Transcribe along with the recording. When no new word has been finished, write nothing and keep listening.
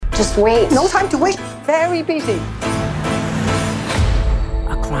Just wait. No time to wait. Very busy.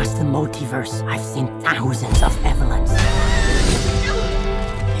 Across the multiverse, I've seen thousands of Evelyns.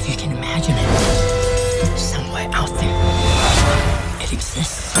 If you can imagine it, somewhere out there, it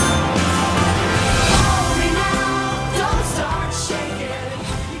exists.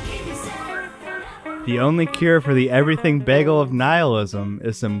 The only cure for the everything bagel of nihilism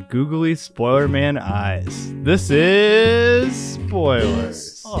is some googly spoiler man eyes. This is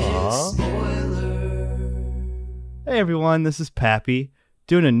Spoilers. Hey everyone, this is Pappy,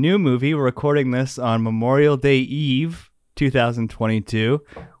 doing a new movie. We're recording this on Memorial Day Eve, 2022.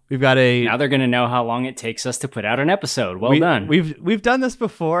 We've got Now they're going to know how long it takes us to put out an episode. Well done. We've done this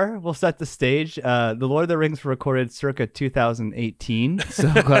before. We'll set the stage. The Lord of the Rings were recorded circa 2018,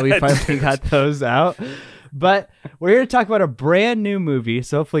 so glad we finally got those out. But we're here to talk about a brand new movie,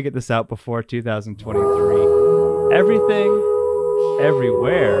 so hopefully get this out before 2023. Everything,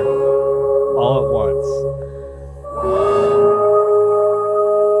 Everywhere, All at Once.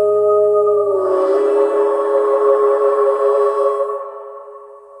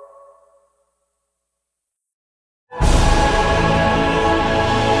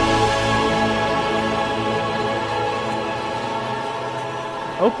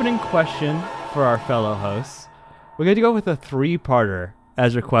 Opening question for our fellow hosts. We're going to go with a three-parter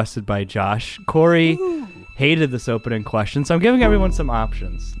as requested by Josh. Corey hated this opening question, so I'm giving everyone some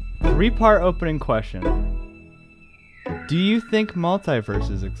options. Three-part opening question. Do you think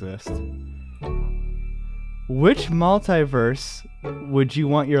multiverses exist? Which multiverse would you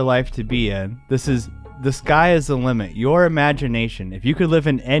want your life to be in? The sky is the limit. Your imagination. If you could live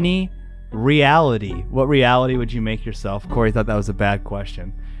in any reality, what reality would you make yourself? Corey thought that was a bad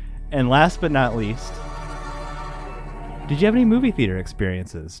question. And last but not least, did you have any movie theater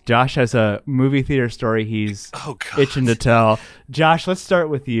experiences? Josh has a movie theater story he's itching to tell. Josh, let's start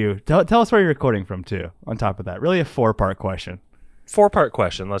with you. Tell us where you're recording from, too, on top of that. Really a four-part question. Four-part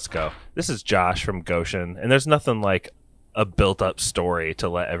question. Let's go. This is Josh from Goshen, and there's nothing like a built-up story to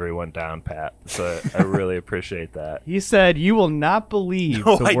let everyone down, Pat. So I really appreciate that. He said, you will not believe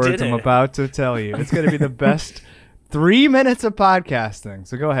the words I'm about to tell you. It's going to be the best 3 minutes of podcasting.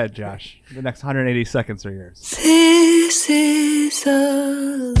 So go ahead, Josh. The next 180 seconds are yours. This is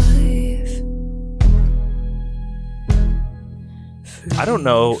a life. I don't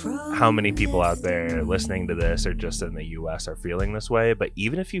know how many people out there listening to this or just in the U.S. are feeling this way, but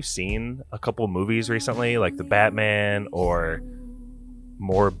even if you've seen a couple movies recently, like The Batman or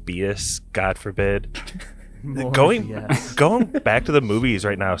Morbius, God forbid, going back to the movies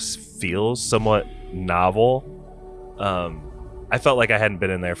right now feels somewhat novel. I felt like I hadn't been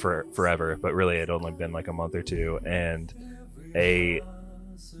in there for forever, but really it had only been like a month or two, and a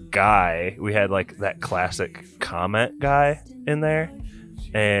guy, we had like that classic comment guy in there,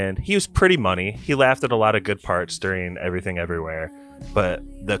 and he was pretty money. He laughed at a lot of good parts during Everything Everywhere, but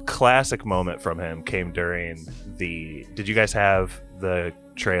the classic moment from him came during did you guys have the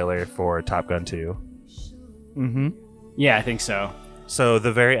trailer for Top Gun 2? Mm-hmm. Yeah, I think so. So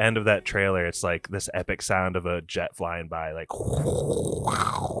the very end of that trailer, it's like this epic sound of a jet flying by, like,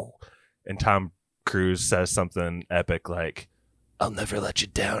 and Tom Cruise says something epic like, "I'll never let you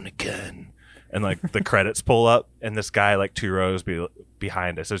down again," and like the credits pull up, and this guy like 2 rows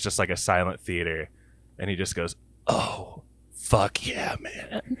behind us, it's just like a silent theater, and he just goes, "Oh, fuck yeah,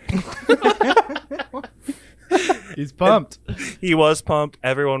 man." He's pumped. He was pumped.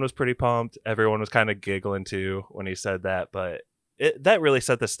 Everyone was pretty pumped. Everyone was kind of giggling too when he said that, but that really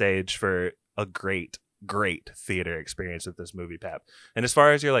set the stage for a great theater experience with this movie, Pap. And as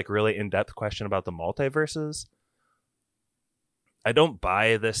far as your like really in-depth question about the multiverses, I don't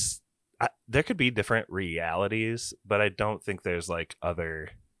buy this. There could be different realities, but I don't think there's like other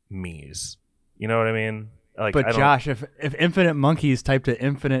me's. You know what I mean? Like, but Josh, if infinite monkeys typed to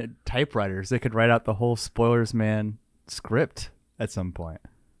infinite typewriters, they could write out the whole Spoilers Man script at some point.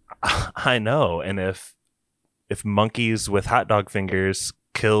 I know. And if monkeys with hot dog fingers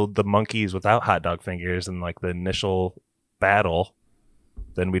killed the monkeys without hot dog fingers in like the initial battle,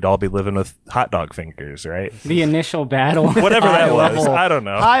 then we'd all be living with hot dog fingers, right? The initial battle. Whatever that was. I don't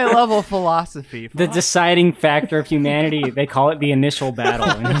know. High level philosophy. The deciding factor of humanity. They call it the initial battle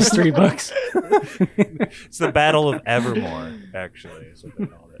in history books. It's the Battle of Evermore, actually, is what they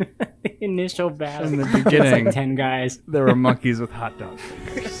called it. The initial battle. In the beginning, it's like 10 guys. There were monkeys with hot dog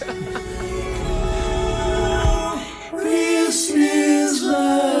fingers. This is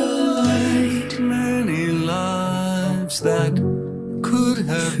like many lives that could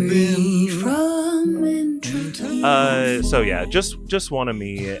have been from entertainment. So yeah, just one of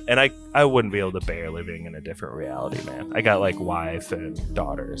me, and I wouldn't be able to bear living in a different reality, man. I got like wife and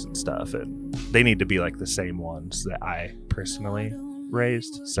daughters and stuff, and they need to be like the same ones that I personally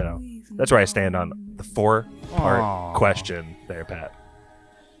raised. So that's where I stand on the 4-part question there, Pat.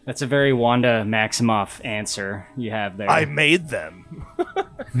 That's a very Wanda Maximoff answer you have there. I made them.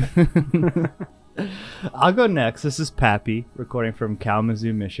 I'll go next. This is Pappy, recording from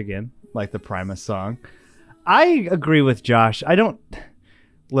Kalamazoo, Michigan, like the Primus song. I agree with Josh. I don't...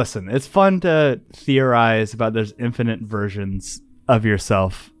 Listen, it's fun to theorize about there's infinite versions of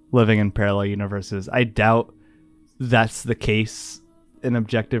yourself living in parallel universes. I doubt that's the case in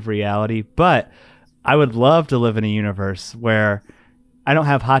objective reality, but I would love to live in a universe where I don't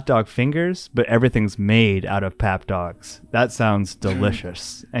have hot dog fingers, but everything's made out of pap dogs. That sounds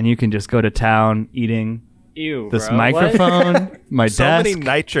delicious. And you can just go to town eating Ew, this bro. microphone, my So desk. many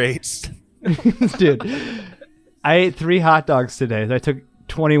nitrates. Dude, I ate 3 hot dogs today. I took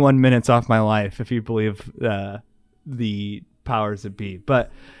 21 minutes off my life, if you believe the powers that be.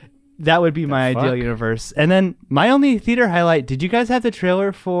 But that would be my ideal universe. And then my only theater highlight, did you guys have the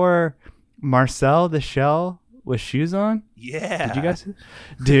trailer for Marcel the Shell with shoes on? Yeah. Did you guys?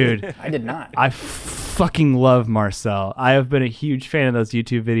 Dude, I did not. I fucking love Marcel. I have been a huge fan of those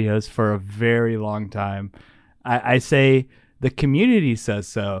YouTube videos for a very long time. I say the community says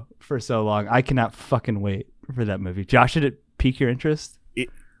so for so long. I cannot fucking wait for that movie. Josh, did it pique your interest?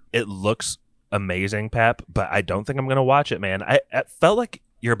 It looks amazing, Pap, but I don't think I'm gonna watch it, man. I felt like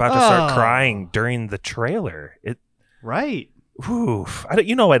you're about to start crying during the trailer. Right. Whew, I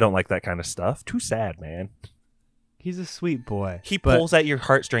don't like that kind of stuff. Too sad, man. He's a sweet boy. He but pulls at your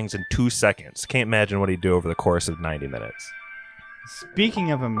heartstrings in 2 seconds. Can't imagine what he'd do over the course of 90 minutes.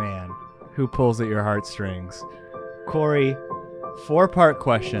 Speaking of a man who pulls at your heartstrings, Corey, 4-part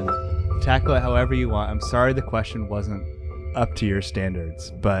question. Tackle it however you want. I'm sorry the question wasn't up to your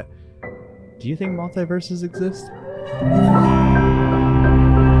standards, but do you think multiverses exist?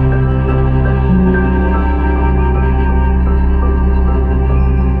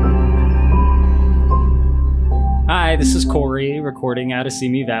 Hi, this is Corey, recording out of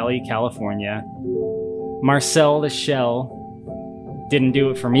Simi Valley, California. Marcel the Shell didn't do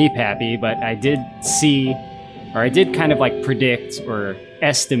it for me, Pappy, but I did see, or I did kind of like predict or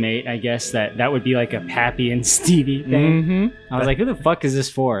estimate, I guess, that would be like a Pappy and Stevie thing. Mm-hmm. I was like, who the fuck is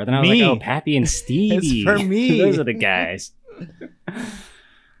this for? Then I was Me. like, oh, Pappy and Stevie. It's for me. Those are the guys.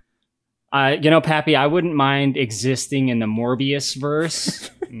 Pappy, I wouldn't mind existing in the Morbius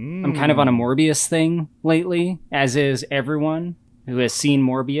verse. I'm kind of on a Morbius thing lately, as is everyone who has seen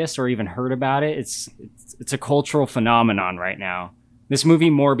Morbius or even heard about it. It's a cultural phenomenon right now. This movie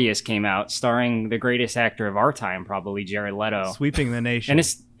Morbius came out, starring the greatest actor of our time, probably Jared Leto, Sweeping the nation.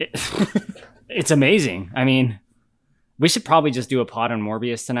 and it's amazing. I mean, we should probably just do a pod on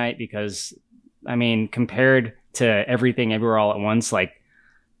Morbius tonight because, I mean, compared to Everything Everywhere All at Once, like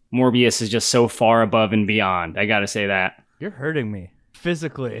Morbius is just so far above and beyond. I gotta say that. You're hurting me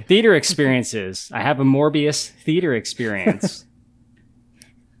physically. Theater experiences. I have a Morbius theater experience.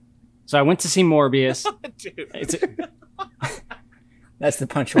 So I went to see Morbius. That's the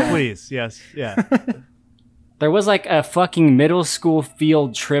punchline. Please, yes, yeah. There was like a fucking middle school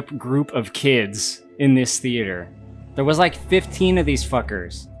field trip group of kids in this theater. There was like 15 of these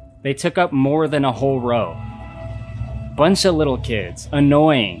fuckers. They took up more than a whole row. Bunch of little kids.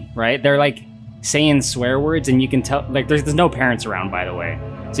 Annoying, right? They're like saying swear words and you can tell, like there's no parents around, by the way.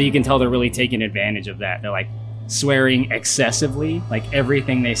 So you can tell they're really taking advantage of that. They're like swearing excessively. Like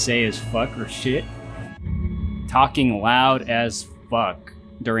everything they say is fuck or shit. Talking loud as fuck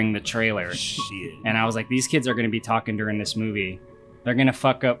during the trailer. Shit. And I was like, these kids are going to be talking during this movie. They're going to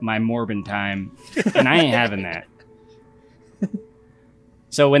fuck up my Morbin time. And I ain't having that.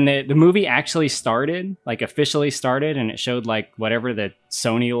 So when the movie actually started, like officially started, and it showed like whatever the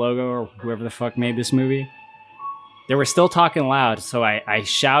Sony logo or whoever the fuck made this movie, they were still talking loud. So I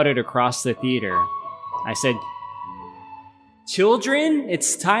shouted across the theater. I said, "Children,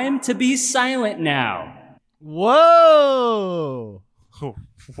 it's time to be silent now." Whoa!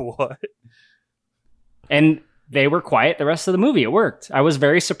 What? And they were quiet the rest of the movie. It worked. I was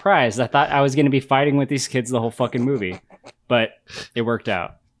very surprised. I thought I was going to be fighting with these kids the whole fucking movie. But it worked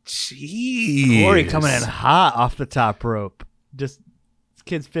out. Jeez. Corey coming in hot off the top rope. Just this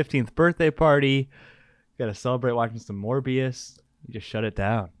kid's 15th birthday party. Got to celebrate watching some Morbius. You just shut it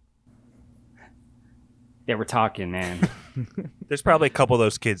down. They were talking, man. There's probably a couple of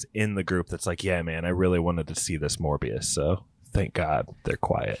those kids in the group that's like, yeah, man, I really wanted to see this Morbius, so thank God they're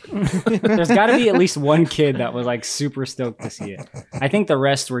quiet. There's got to be at least one kid that was like super stoked to see it. I think the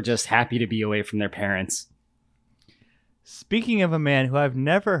rest were just happy to be away from their parents. Speaking of a man who I've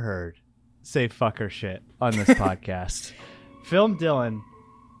never heard say fuck or shit on this podcast, Film Dylan,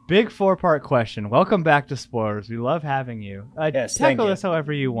 big 4-part question. Welcome back to Spoilers. We love having you. Yes, thank tackle you. this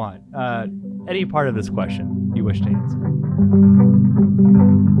however you want. Any part of this question you wish to answer.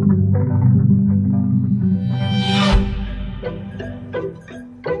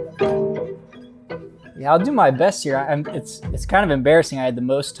 Yeah, I'll do my best here. It's kind of embarrassing. I had the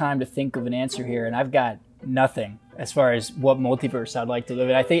most time to think of an answer here, and I've got nothing as far as what multiverse I'd like to live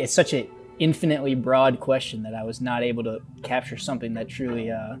in. I think it's such an infinitely broad question that I was not able to capture something that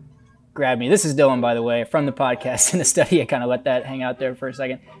truly grabbed me. This is Dylan, by the way, from the podcast in the study. I kind of let that hang out there for a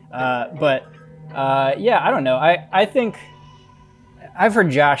second. Yeah, I don't know. I think I've heard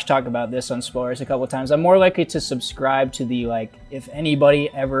Josh talk about this on Spoilers a couple of times. I'm more likely to subscribe to the, like, if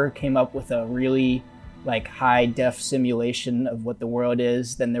anybody ever came up with a really like high def simulation of what the world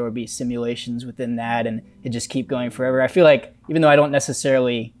is, then there would be simulations within that and it just keep going forever. I feel like even though I don't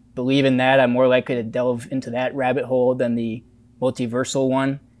necessarily believe in that, I'm more likely to delve into that rabbit hole than the multiversal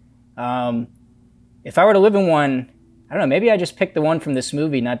one. If I were to live in one, I don't know, maybe I just pick the one from this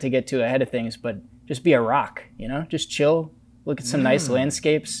movie, not to get too ahead of things, but just be a rock, you know, just chill, look at some nice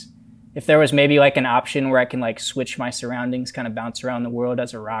landscapes. If there was maybe like an option where I can like switch my surroundings, kind of bounce around the world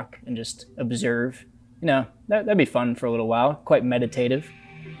as a rock and just observe, you know, that'd be fun for a little while, quite meditative.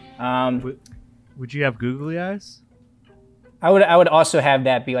 Would you have googly eyes? I would also have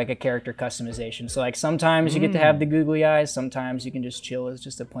that be like a character customization. So like sometimes you get to have the googly eyes, sometimes you can just chill as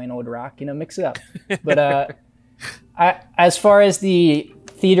just a plain old rock, you know, mix it up. But as far as the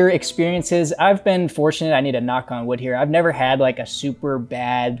theater experiences, I've been fortunate. I need to knock on wood here. I've never had like a super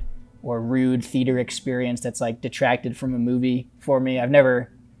bad or rude theater experience that's like detracted from a movie for me. I've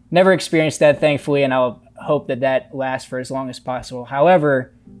never experienced that, thankfully, and I'll hope that lasts for as long as possible.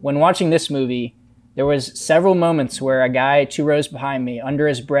 However, when watching this movie, there was several moments where a guy 2 rows behind me, under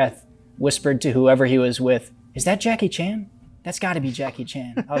his breath, whispered to whoever he was with, "Is that Jackie Chan? That's got to be Jackie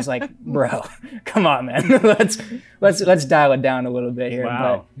Chan." I was like, "Bro, come on, man. let's dial it down a little bit here."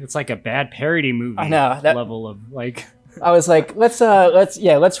 Wow, it's like a bad parody movie. I know that level of like. I was like, let's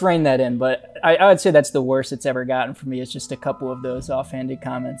rein that in. But I would say that's the worst it's ever gotten for me. It's just a couple of those offhanded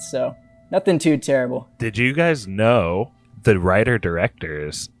comments. So nothing too terrible. Did you guys know the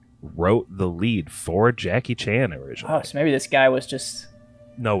writer-directors wrote the lead for Jackie Chan originally? Oh, so maybe this guy was just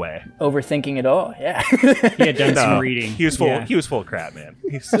No way. overthinking it all. Yeah. He had done some No, reading. He was full. Yeah. He was full of crap, man.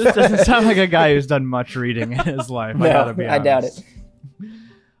 This doesn't sound like a guy who's done much reading in his life. I gotta be I doubt honest. it.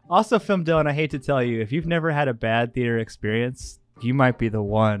 Also, Film Dylan, I hate to tell you, if you've never had a bad theater experience, you might be the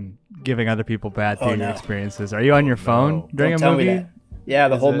one giving other people bad theater no. experiences. Are you on your phone during Don't a tell me movie? that. Yeah,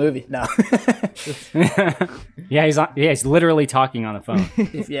 the whole it? movie. No. Yeah, he's literally talking on the phone.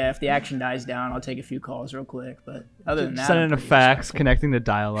 if the action dies down, I'll take a few calls real quick. But other than that, Sending I'm a pretty fax, respectful. connecting the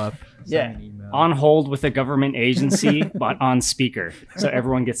dial-up. Yeah. sending an email. On hold with a government agency, but on speaker, so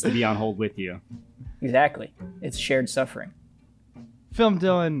everyone gets to be on hold with you. Exactly. It's shared suffering. Film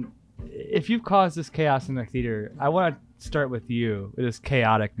Dylan, if you've caused this chaos in the theater, I want to start with you with this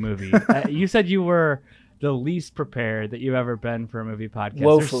chaotic movie. You said you were the least prepared that you've ever been for a movie podcast.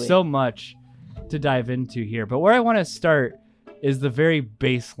 Woefully. There's so much to dive into here, but where I want to start is the very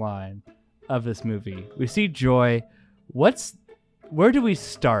baseline of this movie. We see Joy. Where do we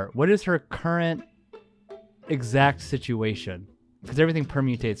start? What is her current exact situation? Because everything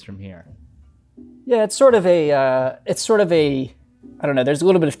permutates from here. Yeah, it's sort of a I don't know, there's a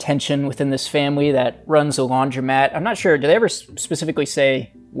little bit of tension within this family that runs a laundromat. I'm not sure, do they ever specifically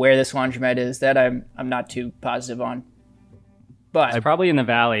say where this laundromat is? That I'm not too positive on. But It's probably in the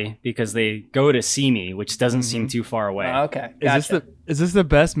valley because they go to Simi, which doesn't seem too far away. okay, gotcha. Is this the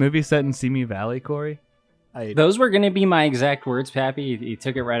best movie set in Simi Valley, Corey? Those were going to be my exact words, Pappy. You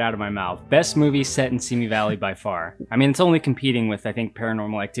took it right out of my mouth. Best movie set in Simi Valley by far. I mean, it's only competing with, I think,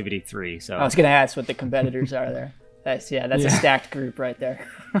 Paranormal Activity 3. So I was going to ask what the competitors are there. That's a stacked group right there.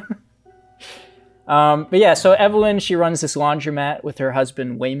 But yeah, so Evelyn, she runs this laundromat with her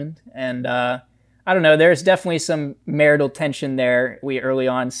husband, Waymond. And I don't know, there's definitely some marital tension there. We early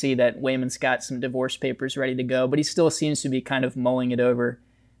on see that Waymond's got some divorce papers ready to go, but he still seems to be kind of mulling it over.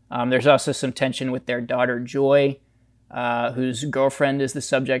 There's also some tension with their daughter, Joy, whose girlfriend is the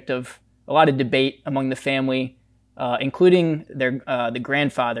subject of a lot of debate among the family, including the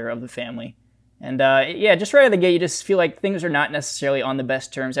grandfather of the family. And just right out of the gate, you just feel like things are not necessarily on the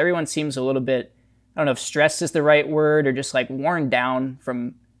best terms. Everyone seems a little bit, I don't know if stressed is the right word, or just like worn down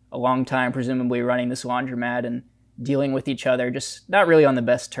from a long time, presumably running this laundromat and dealing with each other. Just not really on the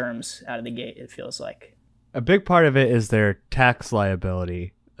best terms out of the gate, it feels like. A big part of it is their tax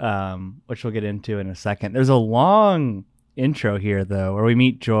liability, which we'll get into in a second. There's a long intro here, though, where we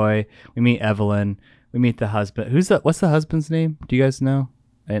meet Joy, we meet Evelyn, we meet the husband. What's the husband's name? Do you guys know?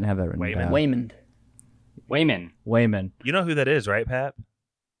 I didn't have that written down. Wayman. You know who that is, right, Pat?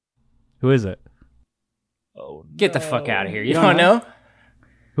 Who is it? Oh, Get the fuck out of here. You don't know?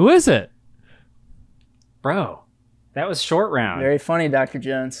 Who is it? Bro, that was Short Round. Very funny, Dr.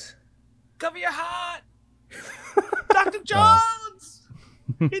 Jones. Cover your heart, Dr. Jones.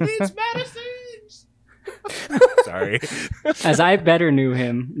 He needs medicines. Sorry. As I better knew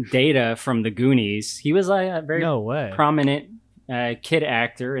him, Data from the Goonies. He was a very No way. prominent kid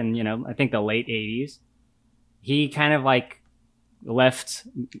actor in, I think the late 80s. He kind of like left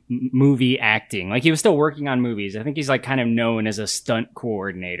movie acting. Like he was still working on movies. I think he's like kind of known as a stunt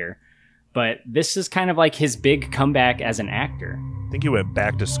coordinator. But this is kind of like his big comeback as an actor. I think he went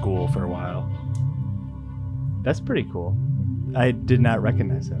back to school for a while. That's pretty cool. I did not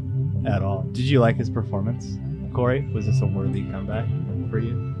recognize him at all. Did you like his performance, Corey? Was this a worthy comeback for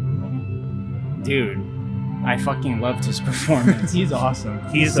you? Dude, I fucking loved his performance. He's awesome.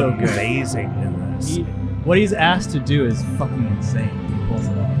 He's so good. amazing in this. What he's asked to do is fucking insane. He pulls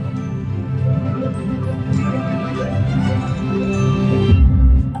it off.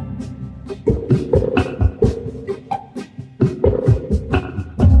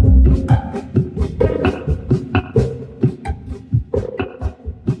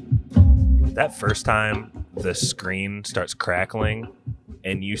 That first time the screen starts crackling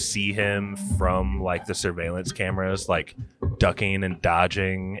and you see him from like the surveillance cameras like ducking and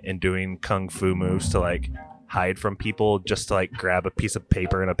dodging and doing kung fu moves to like hide from people just to like grab a piece of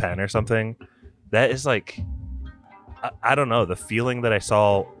paper and a pen or something, that is like I don't know, the feeling that I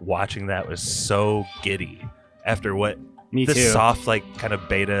saw watching that was so giddy after what Me this too. soft like kind of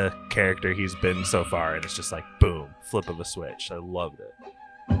beta character he's been so far, and it's just like boom, flip of a switch. I loved it.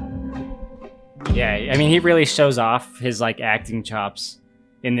 Yeah, I mean, he really shows off his like acting chops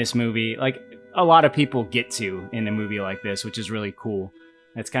in this movie. Like a lot of people get to in a movie like this, which is really cool.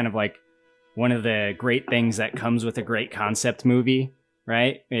 It's kind of like one of the great things that comes with a great concept movie,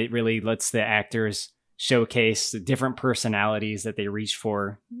 right? It really lets the actors showcase the different personalities that they reach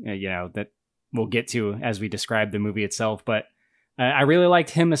for, that we'll get to as we describe the movie itself. But I really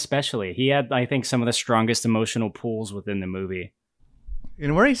liked him especially. He had, I think, some of the strongest emotional pulls within the movie.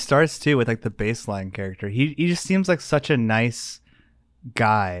 And where he starts too with like the baseline character, he just seems like such a nice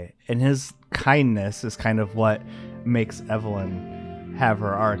guy, and his kindness is kind of what makes Evelyn have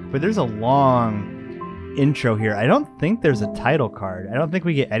her arc. But there's a long intro here. I don't think there's a title card. I don't think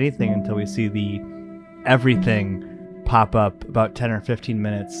we get anything until we see the everything pop up about 10 or 15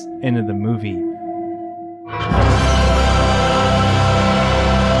 minutes into the movie.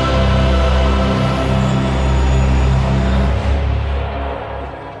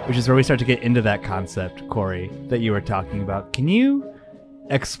 Which is where we start to get into that concept, Corey, that you were talking about. Can you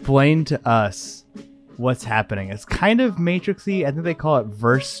explain to us what's happening? It's kind of Matrix-y. I think they call it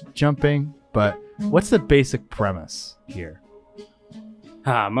verse jumping, but what's the basic premise here?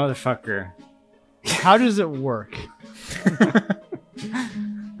 Ah, motherfucker. How does it work?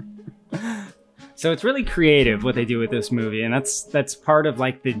 So it's really creative what they do with this movie, and that's part of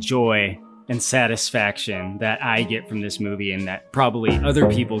like the joy and satisfaction that I get from this movie, and that probably other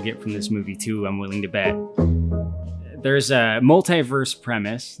people get from this movie too, I'm willing to bet. There's a multiverse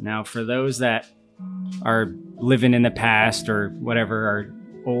premise. Now, for those that are living in the past or whatever, are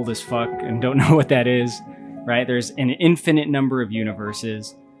old as fuck and don't know what that is, right? There's an infinite number of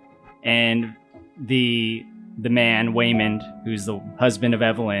universes, and the man, Waymond, who's the husband of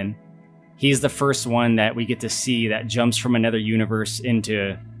Evelyn, he's the first one that we get to see that jumps from another universe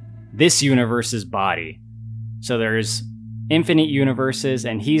into this universe's body. So there's infinite universes,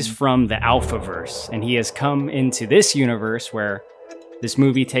 and he's from the Alphaverse, and he has come into this universe where this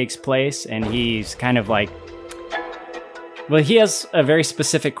movie takes place, and he's kind of like, well, he has a very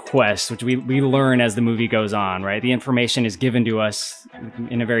specific quest, which we learn as the movie goes on, right? The information is given to us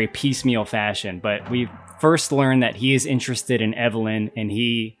in a very piecemeal fashion, but we first learn that he is interested in Evelyn, and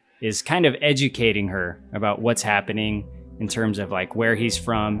he is kind of educating her about what's happening in terms of like where he's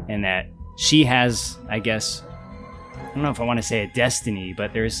from, and that she has, I guess, I don't know if I want to say a destiny,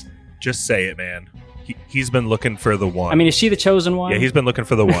 but there's... Just say it, man. He's been looking for the one. I mean, is she the chosen one? Yeah, he's been looking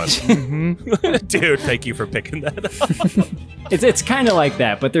for the one. Dude, thank you for picking that up. It's kind of like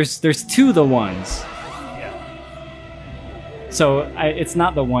that, but there's two the ones. Yeah. So it's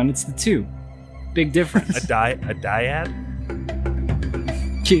not the one, it's the two. Big difference. A dyad?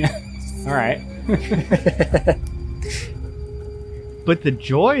 Yeah. All right. But the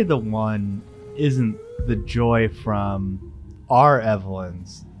joy, the one, isn't the joy from our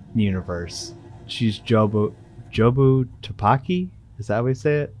Evelyn's universe. She's Jobu. Jobu Tupaki, is that how we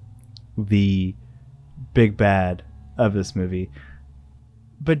say it? The big bad of this movie.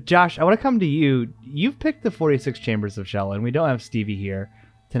 But Josh, I want to come to you. You've picked the 46 Chambers of Shaolin. We don't have Stevie here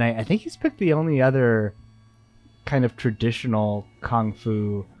tonight. I think he's picked the only other kind of traditional kung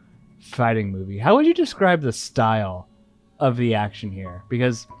fu fighting movie. How would you describe the style of the action here?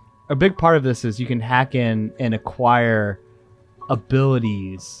 Because a big part of this is you can hack in and acquire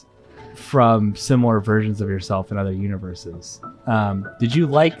abilities from similar versions of yourself in other universes. Did you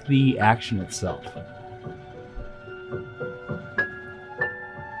like the action itself?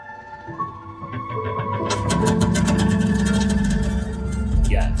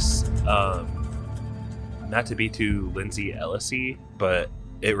 Yes. Not to be too Lindsay Ellis-y, but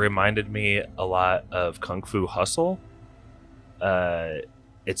it reminded me a lot of Kung Fu Hustle.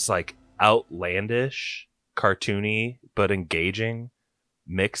 It's like outlandish, cartoony, but engaging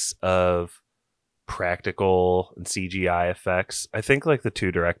mix of practical and CGI effects. I think like the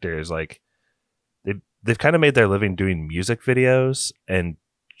two directors, like they've kind of made their living doing music videos and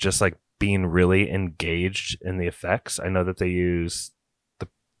just like being really engaged in the effects. I know that they use the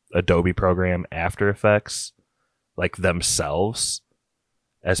Adobe program After Effects like themselves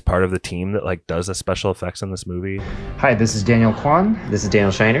as part of the team that like does the special effects in this movie. Hi, this is Daniel Kwan. This is Daniel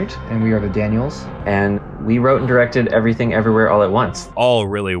Scheinert. And we are the Daniels. And we wrote and directed Everything Everywhere All at Once. All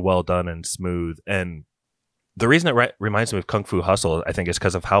really well done and smooth. And the reason it reminds me of Kung Fu Hustle, I think, is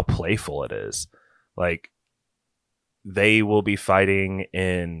because of how playful it is. Like, they will be fighting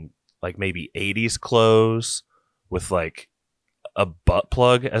in like maybe 80s clothes with like a butt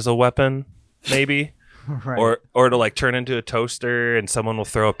plug as a weapon, maybe. Right. Or to like turn into a toaster and someone will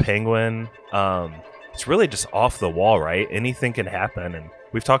throw a penguin. It's really just off the wall, right? Anything can happen. And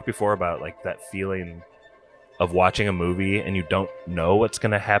we've talked before about like that feeling of watching a movie and you don't know what's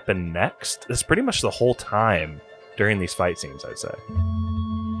going to happen next. It's pretty much the whole time during these fight scenes, I'd say.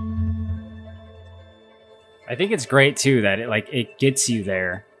 I think it's great too that it gets you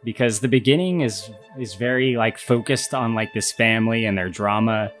there, because the beginning is very like focused on like this family and their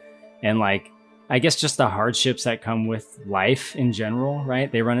drama and like I guess just the hardships that come with life in general, right?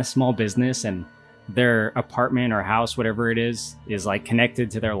 They run a small business and their apartment or house, whatever it is like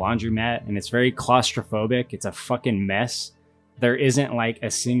connected to their laundromat, and it's very claustrophobic. It's a fucking mess. There isn't like a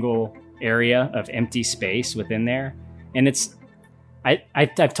single area of empty space within there. And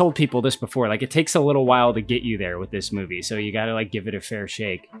I've told people this before, like it takes a little while to get you there with this movie. So you got to like give it a fair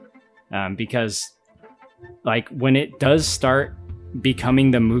shake. Because like when it does start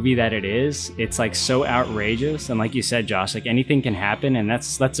becoming the movie that it is, it's like so outrageous, and like you said, Josh, like anything can happen, and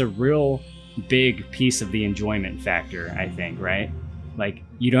that's a real big piece of the enjoyment factor, I think, right? Like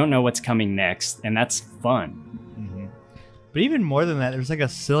you don't know what's coming next, and that's fun. Mm-hmm. But even more than that, there's like a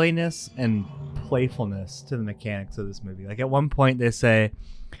silliness and playfulness to the mechanics of this movie. Like at one point they say,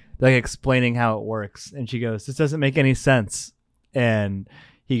 like explaining how it works, and she goes, "This doesn't make any sense," and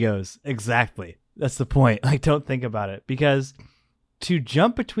he goes, "Exactly, that's the point. Like don't think about it," because to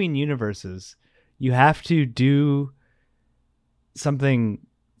jump between universes, you have to do something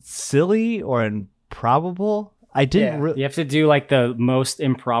silly or improbable. You have to do like the most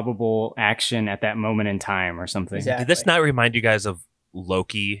improbable action at that moment in time or something. Exactly. Did this not remind you guys of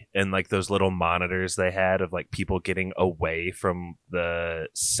Loki and like those little monitors they had of like people getting away from the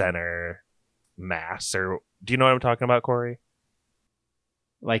center mass? Or do you know what I'm talking about, Corey?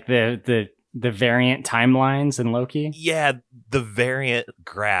 Like the variant timelines in Loki? Yeah, the variant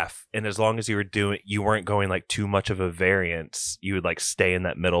graph. And as long as you weren't going like too much of a variance, you would like stay in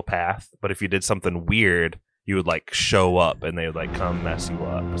that middle path. But if you did something weird, you would like show up and they would like come mess you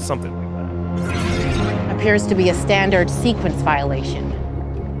up. Something like that. Appears to be a standard sequence violation.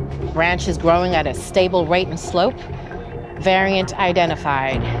 Branches growing at a stable rate and slope. Variant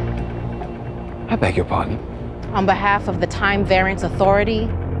identified. I beg your pardon? On behalf of the Time Variance Authority,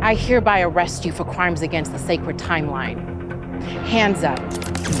 I hereby arrest you for crimes against the sacred timeline. Hands up.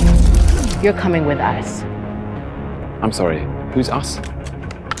 You're coming with us. I'm sorry, who's us?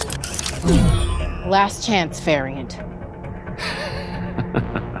 Last chance, Variant.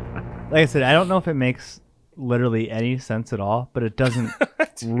 Like I said, I don't know if it makes literally any sense at all, but it doesn't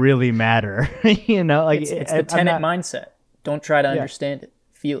really matter. You know, like it's the Tenet mindset. Don't try to understand it.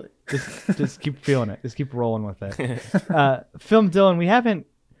 Feel it. Just keep feeling it. Just keep rolling with it. Film Dylan, we haven't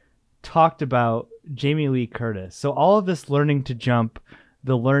talked about Jamie Lee Curtis. So all of this learning to jump,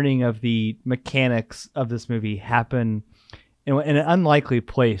 the learning of the mechanics of this movie happen in an unlikely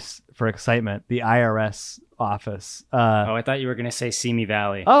place for excitement, the IRS office. I thought you were going to say Simi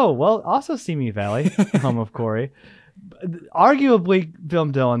Valley. Oh, well, also Simi Valley, home of Corey. Arguably,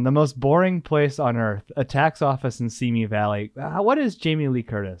 Film Dylan, the most boring place on earth, a tax office in Simi Valley. What is Jamie Lee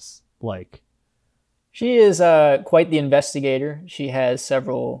Curtis like? She is quite the investigator. She has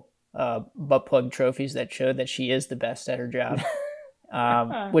several butt plug trophies that show that she is the best at her job.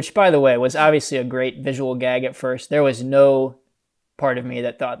 Which, by the way, was obviously a great visual gag at first. There was no part of me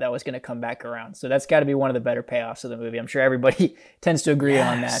that thought that was going to come back around. So that's got to be one of the better payoffs of the movie. I'm sure everybody tends to agree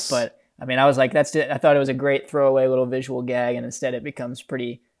on that. But I mean, I was like, that's it. I thought it was a great throwaway little visual gag, and instead it becomes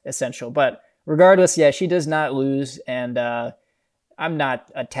pretty essential. But regardless, yeah, she does not lose. And I'm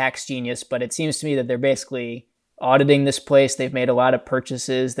not a tax genius, but it seems to me that they're basically auditing this place. They've made a lot of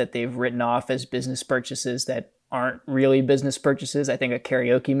purchases that they've written off as business purchases that aren't really business purchases. I think a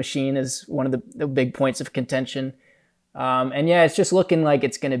karaoke machine is one of the big points of contention. And yeah, it's just looking like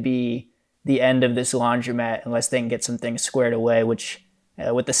it's going to be the end of this laundromat unless they can get some things squared away, which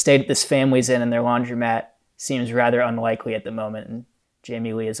with the state this family's in and their laundromat seems rather unlikely at the moment. And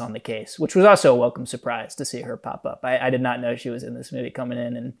Jamie Lee is on the case, which was also a welcome surprise to see her pop up. I did not know she was in this movie coming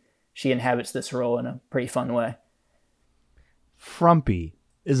in, and she inhabits this role in a pretty fun way. Frumpy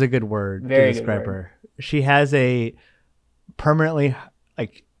is a good word Very to describe good word. her. She has a permanently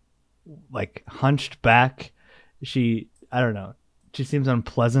like hunched back. I don't know. She seems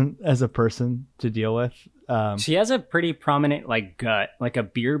unpleasant as a person to deal with. She has a pretty prominent like gut, like a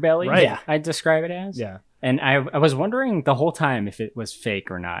beer belly. Right. Yeah. I'd describe it as. Yeah. And I was wondering the whole time if it was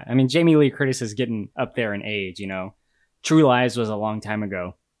fake or not. I mean, Jamie Lee Curtis is getting up there in age, you know. True Lies was a long time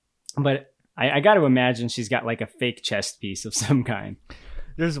ago. But I got to imagine she's got like a fake chest piece of some kind.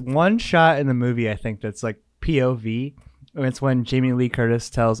 There's one shot in the movie, I think, that's like POV. And it's when Jamie Lee Curtis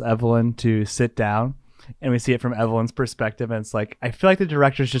tells Evelyn to sit down. And we see it from Evelyn's perspective. And it's like, I feel like the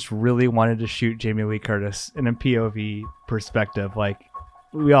directors just really wanted to shoot Jamie Lee Curtis in a POV perspective. Like,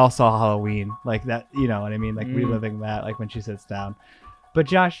 we all saw Halloween, like that, you know what I mean? Like reliving that, like when she sits down. But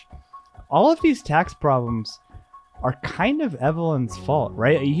Josh, all of these tax problems are kind of Evelyn's fault,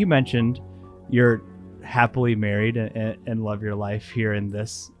 right? You mentioned you're happily married and love your life here in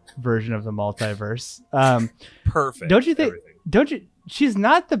this version of the multiverse. Perfect. Don't you think? Everything. She's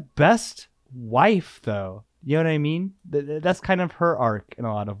not the best wife, though. You know what I mean? That's kind of her arc in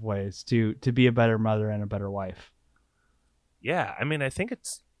a lot of ways to be a better mother and a better wife. Yeah, I mean, I think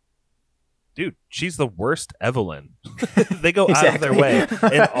it's... Dude, she's the worst Evelyn. They go Exactly. out of their way.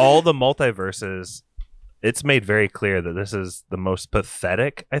 In all the multiverses, it's made very clear that this is the most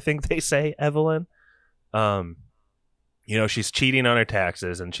pathetic, I think they say, Evelyn. You know, she's cheating on her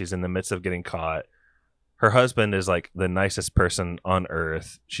taxes and she's in the midst of getting caught. Her husband is like the nicest person on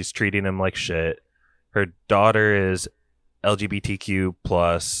earth. She's treating him like shit. Her daughter is LGBTQ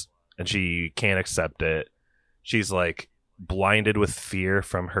plus and she can't accept it. She's like blinded with fear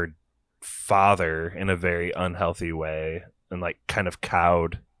from her father in a very unhealthy way and like kind of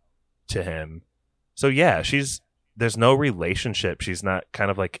cowed to him. So yeah, there's no relationship. She's not kind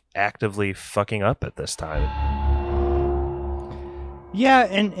of like actively fucking up at this time. Yeah,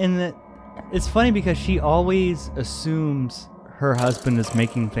 and it's funny because she always assumes her husband is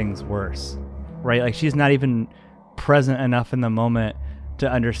making things worse, right? Like she's not even present enough in the moment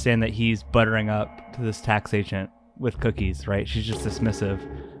to understand that he's buttering up to this tax agent with cookies, right? She's just dismissive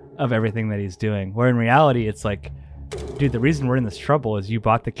of everything that he's doing. Where in reality, it's like, dude, the reason we're in this trouble is you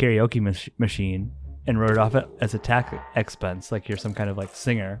bought the karaoke machine and wrote it off as a tax expense, like you're some kind of like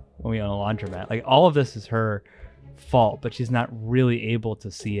singer when we own a laundromat. Like all of this is her fault, but she's not really able to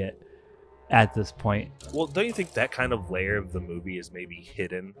see it at this point. Well, don't you think that kind of layer of the movie is maybe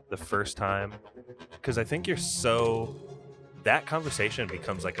hidden the first time? Because I think that conversation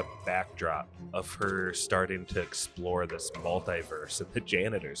becomes like a backdrop of her starting to explore this multiverse in the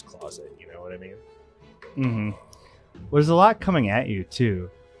janitor's closet. You know what I mean? Mm-hmm. Well, there's a lot coming at you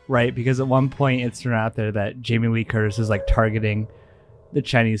too, right? Because at one point it's thrown out there that Jamie Lee Curtis is like targeting the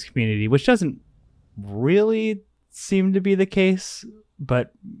Chinese community, which doesn't really seem to be the case,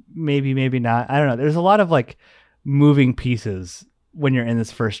 but maybe not. I don't know. There's a lot of like moving pieces when you're in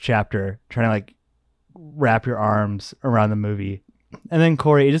this first chapter trying to like wrap your arms around the movie. And then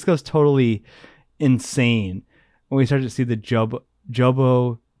Corey, it just goes totally insane when we start to see the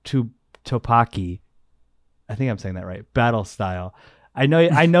Jobo Topaki. I think I'm saying that right. Battle style. I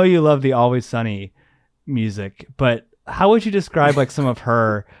know you love the Always Sunny music, but how would you describe like some of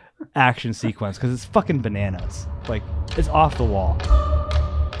her action sequence? Because it's fucking bananas. Like it's off the wall.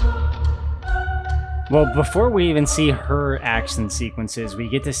 Well, before we even see her action sequences, we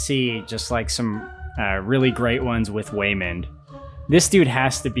get to see just like some really great ones with Waymond. This dude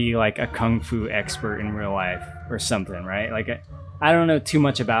has to be like a kung fu expert in real life or something, right? Like I don't know too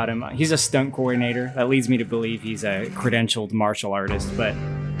much about him. He's a stunt coordinator. That leads me to believe he's a credentialed martial artist. But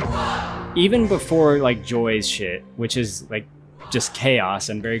even before like Joy's shit, which is like just chaos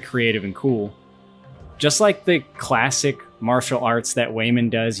and very creative and cool, just like the classic martial arts that Wayman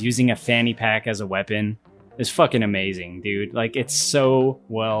does using a fanny pack as a weapon is fucking amazing, dude. Like, it's so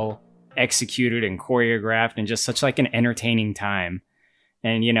well executed and choreographed and just such like an entertaining time.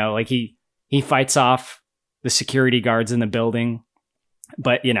 And, you know, like he fights off the security guards in the building,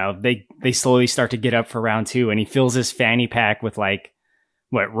 but, you know, they slowly start to get up for round 2, and he fills his fanny pack with like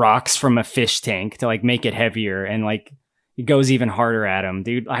rocks from a fish tank to like make it heavier, and like it goes even harder at him.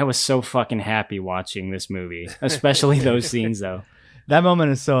 Dude, I was so fucking happy watching this movie, especially those scenes though. That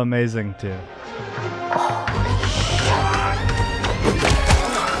moment is so amazing too.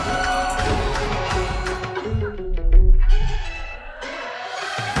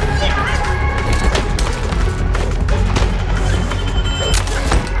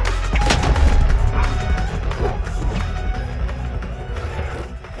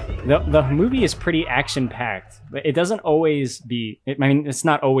 The movie is pretty action-packed, but it doesn't always be... I mean, it's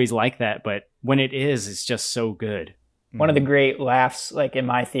not always like that, but when it is, it's just so good. One of the great laughs, like in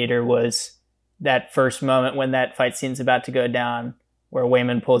my theater, was that first moment when that fight scene's about to go down, where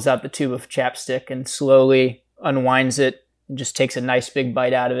Wayman pulls out the tube of chapstick and slowly unwinds it and just takes a nice big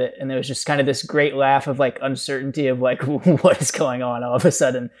bite out of it. And there was just kind of this great laugh of like uncertainty of like, what is going on all of a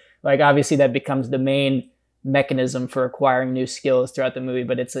sudden? Like, obviously that becomes the main mechanism for acquiring new skills throughout the movie,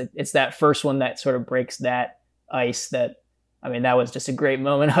 but it's that first one that sort of breaks that ice. That, I mean, that was just a great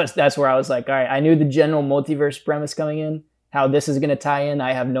moment. That's where I was like, all right, I knew the general multiverse premise coming in. How this is going to tie in,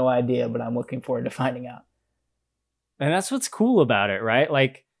 I have no idea, but I'm looking forward to finding out. And that's what's cool about it, right?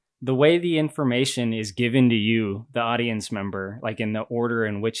 Like, the way the information is given to you, the audience member, like in the order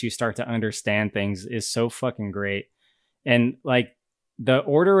in which you start to understand things, is so fucking great. And like, the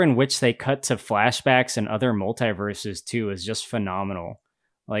order in which they cut to flashbacks and other multiverses too is just phenomenal.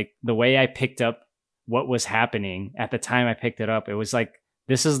 Like, the way I picked up what was happening at the time I picked it up, it was like,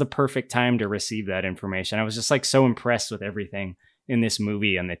 this is the perfect time to receive that information. I was just like so impressed with everything in this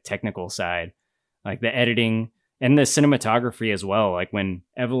movie on the technical side, like the editing and the cinematography as well. Like when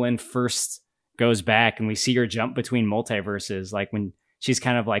Evelyn first goes back and we see her jump between multiverses, like when she's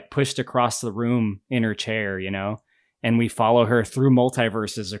kind of like pushed across the room in her chair, you know, and we follow her through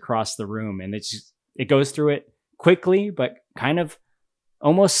multiverses across the room, and it goes through it quickly, but kind of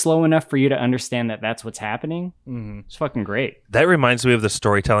almost slow enough for you to understand that that's what's happening. Mm-hmm. It's fucking great. That reminds me of the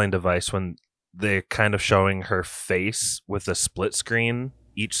storytelling device when they're kind of showing her face with a split screen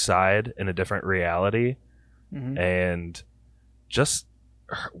each side in a different reality. Mm-hmm. And just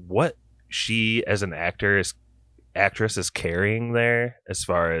what she as an actress is carrying there as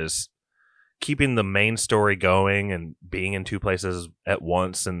far as keeping the main story going and being in two places at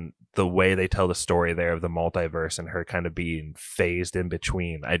once, and the way they tell the story there of the multiverse and her kind of being phased in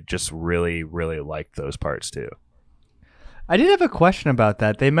between. I just really, really liked those parts too. I did have a question about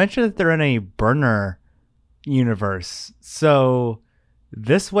that. They mentioned that they're in a burner universe. So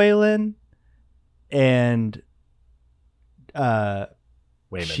this Waylon and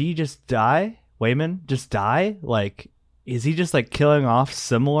she just die? Wayman just die? Like, is he just like killing off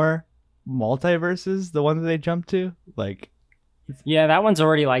similar multiverses, the one that they jump to? Like, yeah, that one's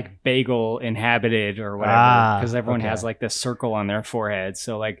already like bagel inhabited or whatever, because everyone has like this circle on their forehead.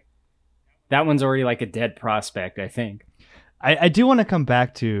 So like that one's already like a dead prospect, I think. I do want to come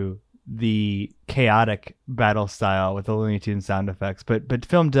back to the chaotic battle style with the Looney Tunes sound effects, but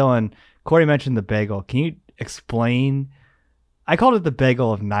Film Dylan, Corey mentioned the bagel. Can you explain? I called it the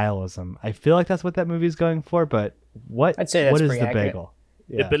bagel of nihilism. I feel like that's what that movie is going for, but I'd say that's what is pretty the accurate. bagel?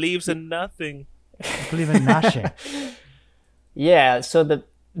 Yeah. It believes in nothing. I believe in nothing. Yeah, so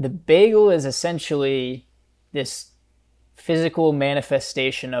the bagel is essentially this physical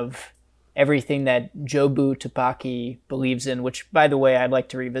manifestation of everything that Jobu Tupaki believes in, which, by the way, I'd like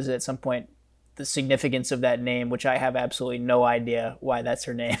to revisit at some point the significance of that name, which I have absolutely no idea why that's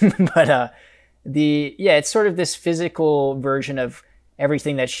her name. But it's sort of this physical version of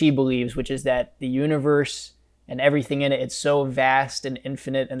everything that she believes, which is that the universe and everything in it, it's so vast and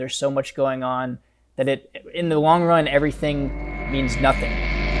infinite, and there's so much going on that in the long run, everything means nothing.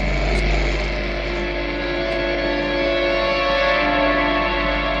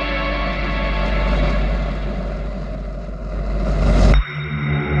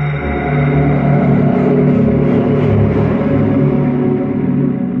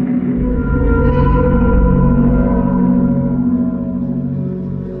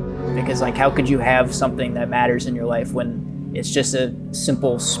 Because, like, how could you have something that matters in your life when it's just a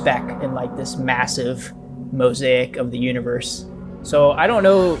simple speck in like this massive mosaic of the universe? So I don't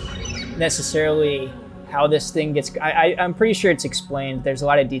know necessarily how this thing gets. I'm pretty sure it's explained. There's a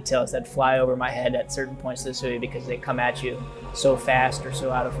lot of details that fly over my head at certain points of this movie because they come at you so fast or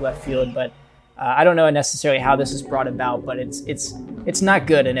so out of left field. But I don't know necessarily how this is brought about, but it's not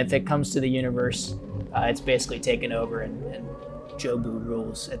good. And if it comes to the universe, it's basically taken over, and Jobu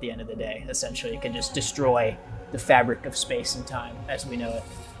rules at the end of the day. Essentially, it can just destroy the fabric of space and time as we know it.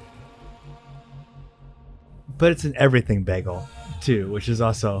 But it's an everything bagel too, which is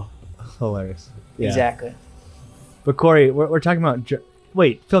also hilarious. Yeah. Exactly. But Corey, we're talking about.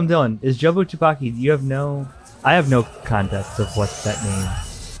 Wait, Film Dylan, is Jobu Tupaki? You have no. I have no context of what that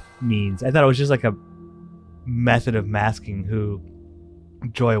name means. I thought it was just like a method of masking who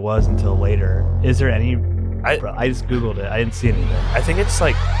Joy was until later. Is there any? I just googled it. I didn't see anything. I think it's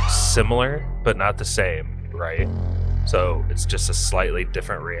like similar, but not the same, right? So it's just a slightly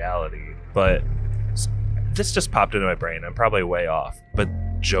different reality. But this just popped into my brain. I'm probably way off, but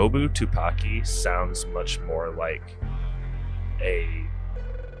Jobu Tupaki sounds much more like a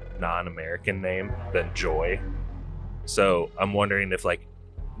non-American name than Joy. So I'm wondering if I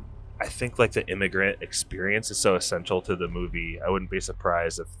think the immigrant experience is so essential to the movie. I wouldn't be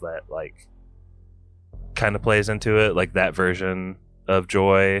surprised if that kind of plays into it. Like that version of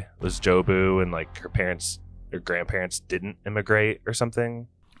Joy was Jobu, and her parents or grandparents didn't immigrate or something.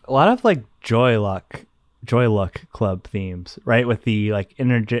 A lot of Joy Luck Club themes, right? With the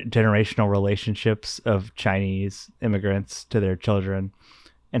intergenerational relationships of Chinese immigrants to their children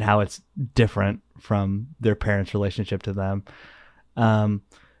and how it's different from their parents' relationship to them.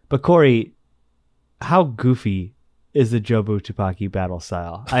 But Corey, how goofy is the Jobu Tupaki battle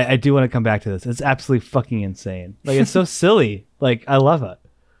style? I do want to come back to this. It's absolutely fucking insane. It's so silly. I love it.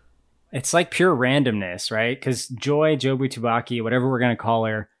 It's pure randomness, right? Because Joy, Jobu Tupaki, whatever we're going to call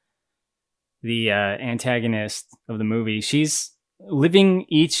her, the antagonist of the movie, she's living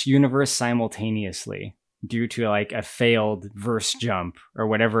each universe simultaneously due to a failed verse jump or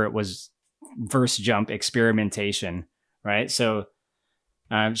whatever it was, verse jump experimentation, right? So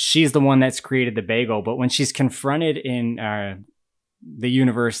she's the one that's created the bagel, but when she's confronted in the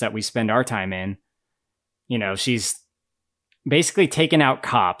universe that we spend our time in, she's basically taken out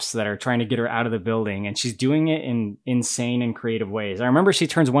cops that are trying to get her out of the building, and she's doing it in insane and creative ways. I remember she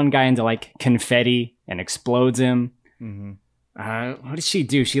turns one guy into confetti and explodes him. Mm-hmm. What does she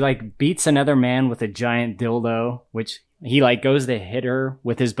do? She beats another man with a giant dildo, which he goes to hit her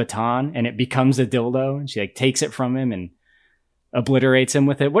with his baton, and it becomes a dildo, and she takes it from him and obliterates him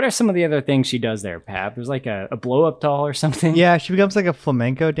with it. What are some of the other things she does there, Pap? There's a blow-up doll or something. Yeah, she becomes a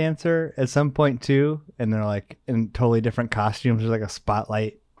flamenco dancer at some point too, and they're in totally different costumes. There's a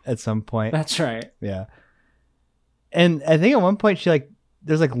spotlight at some point. That's right. Yeah. And I think at one point she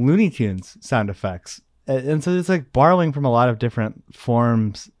there's Looney Tunes sound effects. And so it's borrowing from a lot of different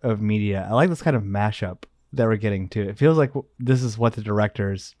forms of media. I like this kind of mashup that we're getting to. It feels like this is what the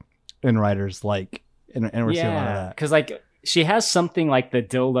directors and writers like, and we're seeing a lot of that. Because she has something like the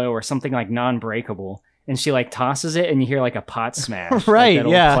dildo or something non-breakable, and she tosses it, and you hear a pot smash. Right, that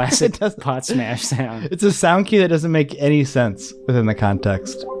old yeah. classic pot smash sound. It's a sound cue that doesn't make any sense within the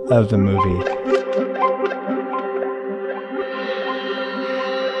context of the movie.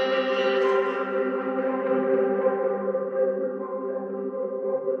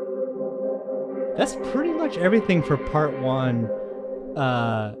 That's pretty much everything for part one.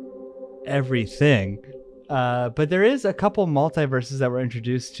 Everything. But there is a couple multiverses that we're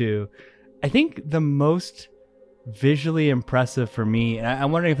introduced to. I think the most visually impressive for me, and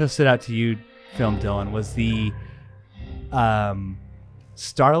I'm wondering if this stood out to you, Film Dylan, was the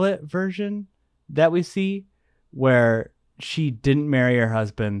starlet version that we see, where she didn't marry her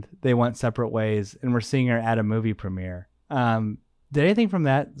husband. They went separate ways, and we're seeing her at a movie premiere. Did anything from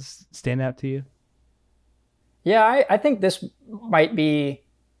that stand out to you? Yeah, I think this might be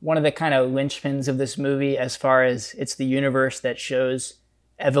one of the kind of linchpins of this movie, as far as it's the universe that shows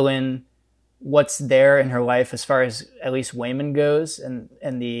Evelyn what's there in her life as far as at least Wayman goes. And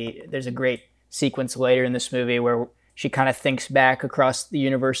there's a great sequence later in this movie where she kind of thinks back across the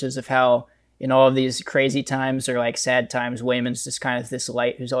universes of how in all of these crazy times or sad times, Wayman's just kind of this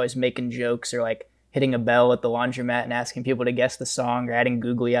light who's always making jokes or hitting a bell at the laundromat and asking people to guess the song or adding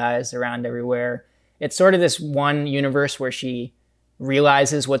googly eyes around everywhere. It's sort of this one universe where she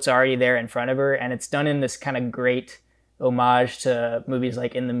realizes what's already there in front of her, and it's done in this kind of great homage to movies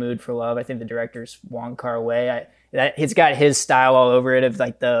like In the Mood for Love. I think the director's Wong Kar-wai. He's got his style all over it of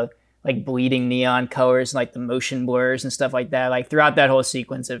the bleeding neon colors and the motion blurs and stuff like that. Throughout that whole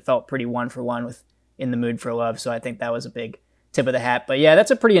sequence, it felt pretty one for one with In the Mood for Love. So I think that was a big tip of the hat. But yeah,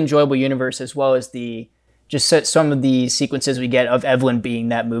 that's a pretty enjoyable universe, as well as the just some of the sequences we get of Evelyn being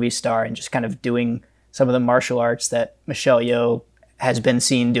that movie star and just kind of doing some of the martial arts that Michelle Yeoh has been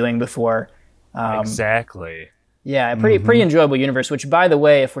seen doing before. Exactly. Yeah, pretty enjoyable universe, which, by the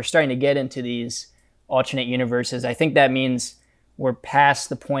way, if we're starting to get into these alternate universes, I think that means we're past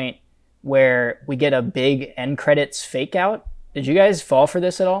the point where we get a big end credits fake out. Did you guys fall for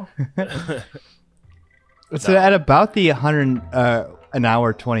this at all? It's at about the 100 an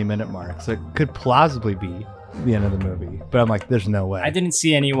hour 20-minute mark, so it could plausibly be the end of the movie. But I'm like, there's no way. I didn't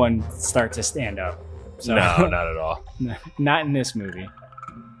see anyone start to stand up. So. No, not at all. Not in this movie.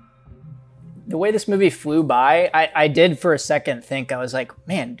 The way this movie flew by, I did for a second think, I was like,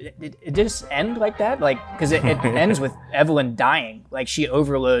 man, did it just end like that? Like, because it ends with Evelyn dying. Like, she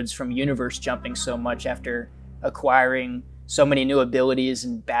overloads from universe jumping so much after acquiring so many new abilities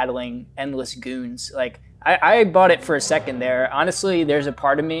and battling endless goons. Like, I bought it for a second there. Honestly, there's a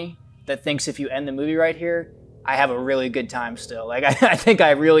part of me that thinks if you end the movie right here, I have a really good time still. Like, I think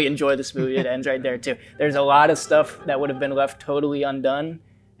I really enjoy this movie. It ends right there, too. There's a lot of stuff that would have been left totally undone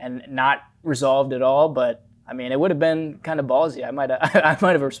and not resolved at all, but I mean, it would have been kind of ballsy. I might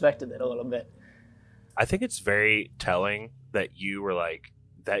have respected it a little bit. I think it's very telling that you were like,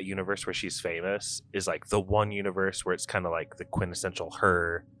 that universe where she's famous is like the one universe where it's kind of like the quintessential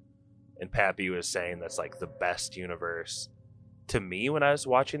her, and Pappy was saying that's like the best universe. To me, when I was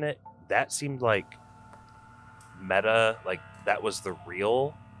watching it, that seemed like meta, like that was the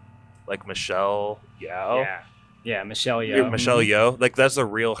real, like Michelle Yeoh. Yeah, Michelle Yeoh. Michelle Yeoh, like that's the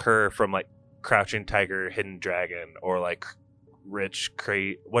real her from like Crouching Tiger, Hidden Dragon, or like what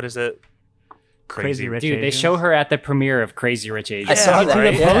is it? Crazy Rich Dude, Asians? they show her at the premiere of Crazy Rich Asians. I saw that.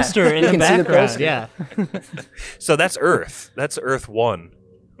 Right? The poster in the background. Yeah. So that's Earth. That's Earth 1.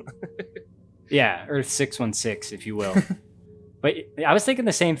 Yeah, Earth 616, if you will. But I was thinking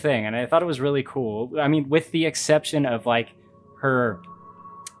the same thing, and I thought it was really cool. I mean, with the exception of like her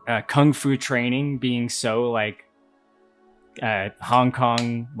kung fu training being so like Hong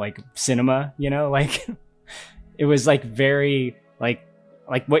Kong like cinema, you know, like it was like very like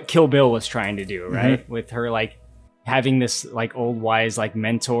what Kill Bill was trying to do, right? With her like having this like old wise like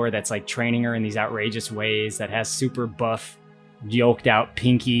mentor that's like training her in these outrageous ways, that has super buff yoked out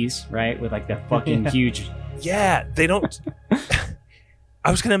pinkies, right? With like the fucking huge. Yeah, they don't.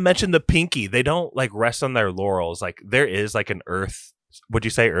 I was gonna mention the pinky. They don't like rest on their laurels. Like there is like an Earth. Would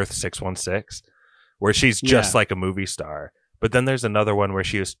you say Earth 616, where she's just like a movie star? But then there's another one where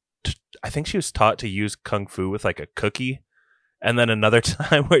she was, I think she was taught to use kung fu with like a cookie, and then another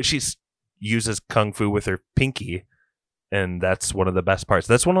time where she uses kung fu with her pinky, and that's one of the best parts.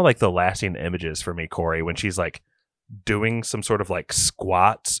 That's one of like the lasting images for me, Corey, when she's like doing some sort of like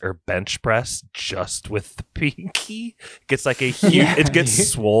squats or bench press just with the pinky. Gets like a huge, it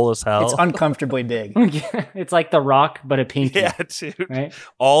gets swole as hell. It's uncomfortably big. It's like The Rock, but a pinky. Yeah, dude. Right?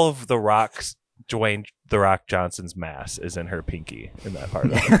 All of The Rock's, Dwayne The Rock Johnson's mass is in her pinky in that part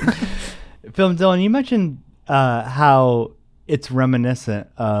of it. Film Dylan, you mentioned how it's reminiscent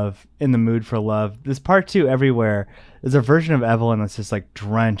of In the Mood for Love. This part 2 everywhere is a version of Evelyn that's just like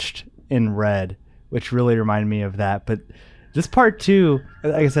drenched in red, which really reminded me of that. But this part 2,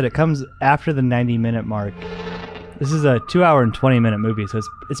 like I said, it comes after the 90-minute mark. This is a 2-hour and 20-minute movie, so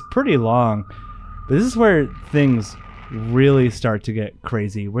it's pretty long. But this is where things really start to get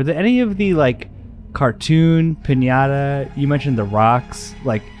crazy. Were there any of the like cartoon Pinata? You mentioned the rocks,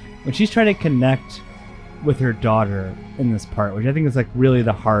 like when she's trying to connect with her daughter in this part, which I think is like really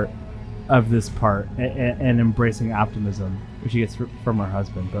the heart of this part, and embracing optimism which she gets from her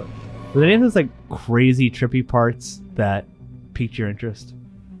husband. But were there any of those like crazy trippy parts that piqued your interest?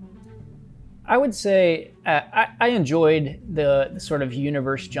 I would say I enjoyed the sort of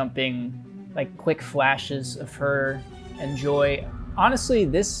universe jumping, like quick flashes of her and Joy. Honestly,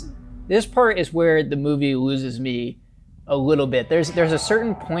 this part is where the movie loses me a little bit. There's a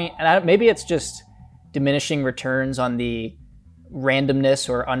certain point, and maybe it's just diminishing returns on the randomness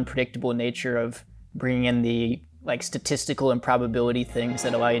or unpredictable nature of bringing in the like statistical improbability things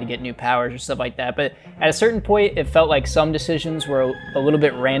that allow you to get new powers or stuff like that. But at a certain point, it felt like some decisions were a little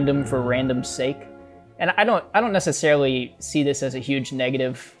bit random for random's sake. And I don't necessarily see this as a huge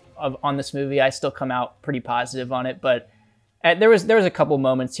negative on this movie. I still come out pretty positive on it, but there was a couple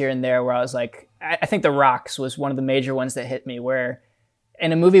moments here and there where I was like, I think The Rocks was one of the major ones that hit me, where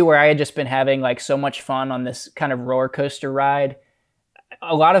in a movie where I had just been having like so much fun on this kind of roller coaster ride,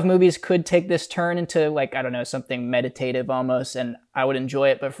 a lot of movies could take this turn into like, I don't know, something meditative almost, and I would enjoy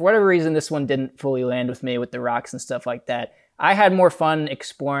it. But for whatever reason, this one didn't fully land with me with the rocks and stuff like that. I had more fun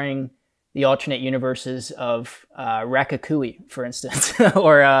exploring the alternate universes of Ratatouille, for instance,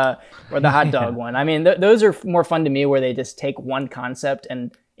 or the hot dog one. I mean, those are more fun to me, where they just take one concept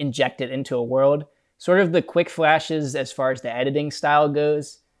and inject it into a world. Sort of the quick flashes as far as the editing style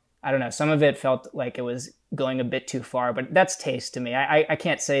goes, I don't know. Some of it felt like it was going a bit too far, but that's taste to me. I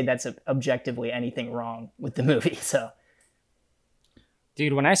can't say that's objectively anything wrong with the movie. So,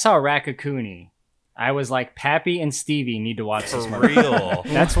 dude, when I saw Ratatouille, I was like, Pappy and Stevie need to watch this movie. Real.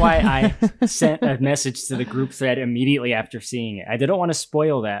 That's why I sent a message to the group thread immediately after seeing it. I didn't want to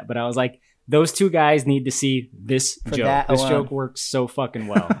spoil that, but I was like, those two guys need to see this For joke. that This alone. joke works so fucking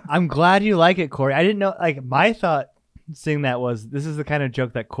well. I'm glad you like it, Corey. I didn't know. Like, my thought seeing that was, this is the kind of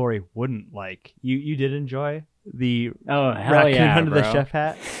joke that Corey wouldn't like. You did enjoy the Oh, hell raccoon yeah, under the bro. chef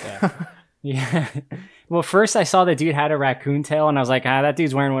hat. Yeah. Well, first I saw the dude had a raccoon tail, and I was like, that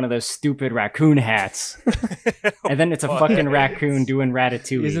dude's wearing one of those stupid raccoon hats. And then it's a fucking raccoon doing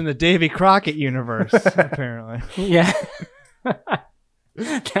Ratatouille. He's in the Davy Crockett universe, apparently. Yeah.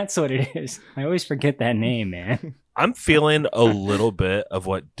 That's what it is. I always forget that name, man. I'm feeling a little bit of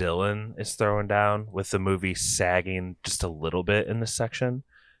what Dylan is throwing down with the movie sagging just a little bit in this section.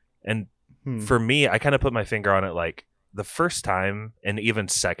 And for me, I kind of put my finger on it, like the first time and even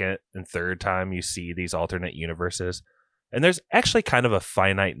second and third time you see these alternate universes, and there's actually kind of a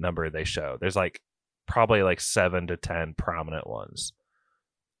finite number they show. There's like probably like 7 to 10 prominent ones.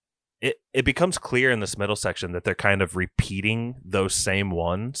 It becomes clear in this middle section that they're kind of repeating those same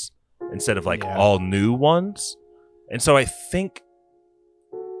ones instead of like all new ones. And so I think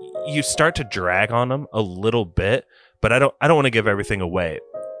you start to drag on them a little bit, but I don't want to give everything away.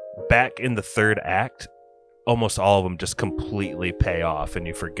 Back in the third act, almost all of them just completely pay off and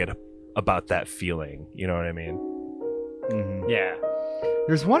you forget about that feeling. You know what I mean? Mm-hmm. Yeah.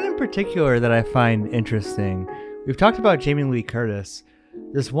 There's one in particular that I find interesting. We've talked about Jamie Lee Curtis.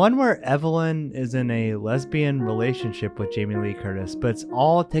 There's one where Evelyn is in a lesbian relationship with Jamie Lee Curtis, but it's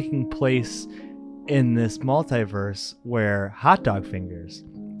all taking place in this multiverse where hot dog fingers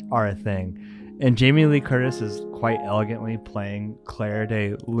are a thing. And Jamie Lee Curtis is quite elegantly playing Claire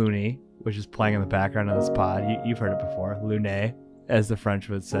de Lune, which is playing in the background of this pod. You've heard it before. Lune, as the French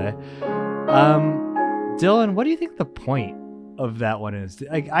would say. Dylan, what do you think the point of that one is?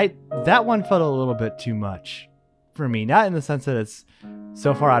 Like, that one felt a little bit too much for me. Not in the sense that it's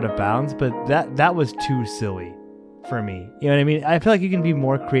so far out of bounds, but that was too silly for me. You know what I mean? I feel like you can be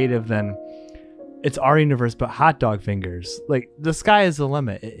more creative than it's our universe, but hot dog fingers. Like, the sky is the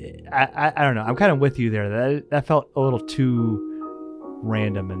limit. I don't know. I'm kind of with you there. That felt a little too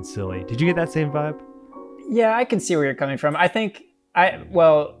random and silly. Did you get that same vibe? Yeah, I can see where you're coming from. I think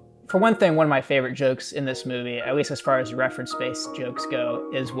well, for one thing, one of my favorite jokes in this movie, at least as far as reference-based jokes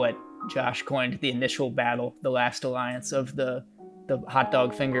go, is what Josh coined the initial battle, the last alliance of the hot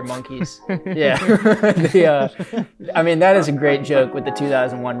dog finger monkeys. Yeah. I mean, that is a great joke with the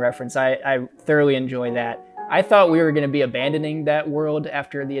 2001 reference. I thoroughly enjoy that. I thought we were going to be abandoning that world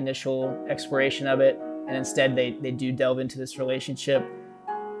after the initial exploration of it, and instead they do delve into this relationship.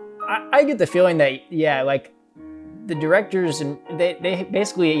 I get the feeling that, yeah, like the directors, and they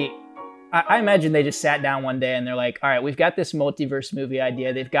basically, I imagine they just sat down one day and they're like, all right, we've got this multiverse movie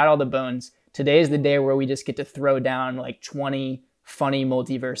idea. They've got all the bones. Today is the day where we just get to throw down like 20 funny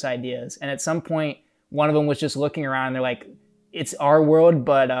multiverse ideas. And at some point, one of them was just looking around and they're like, it's our world,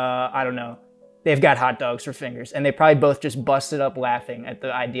 but I don't know. They've got hot dogs for fingers. And they probably both just busted up laughing at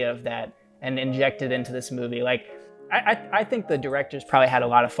the idea of that and injected into this movie. Like, I think the directors probably had a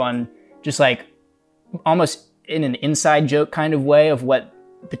lot of fun, just like almost in an inside joke kind of way of what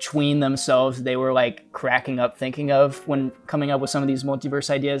between themselves they were like cracking up thinking of when coming up with some of these multiverse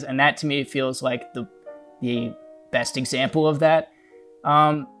ideas. And that to me feels like the best example of that.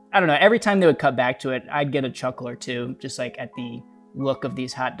 I don't know, every time they would cut back to it, I'd get a chuckle or two, just like at the look of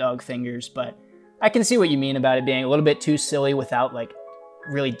these hot dog fingers. But I can see what you mean about it being a little bit too silly without like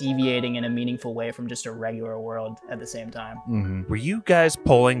really deviating in a meaningful way from just a regular world at the same time. Mm-hmm. Were you guys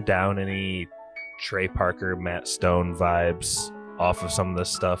pulling down any Trey Parker, Matt Stone vibes off of some of this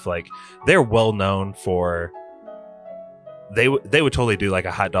stuff? Like, they're well known for they would totally do like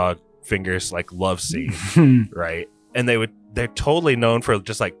a hot dog fingers like love scene, right? And they're totally known for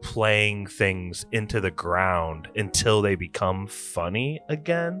just like playing things into the ground until they become funny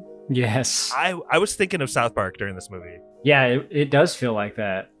again. Yes. I was thinking of South Park during this movie. Yeah, it does feel like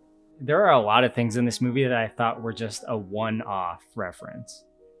that. There are a lot of things in this movie that I thought were just a one-off reference.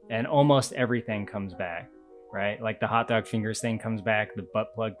 And almost everything comes back, right? Like the hot dog fingers thing comes back, the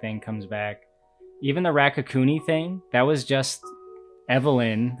butt plug thing comes back. Even the Ratatouille thing, that was just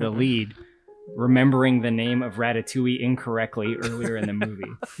Evelyn, the lead, remembering the name of Ratatouille incorrectly earlier in the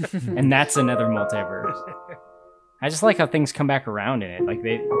movie. And that's another multiverse. I just like how things come back around in it. Like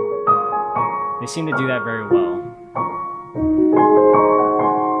they seem to do that very well.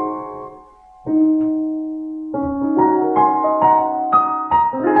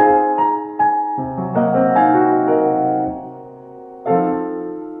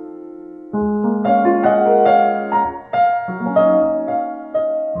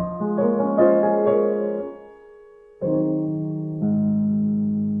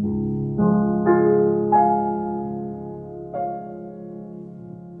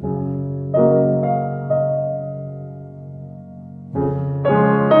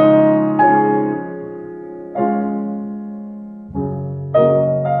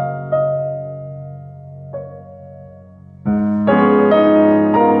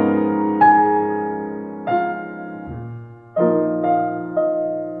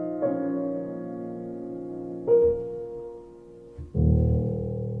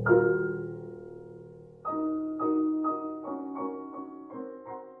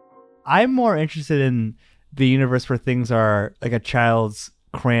 I'm more interested in the universe where things are like a child's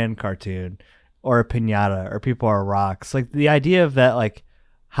crayon cartoon or a piñata or people are rocks. Like the idea of that, like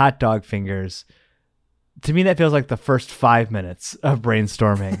hot dog fingers, to me, that feels like the first 5 minutes of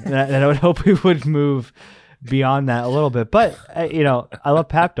brainstorming. and I would hope we would move beyond that a little bit. But, I love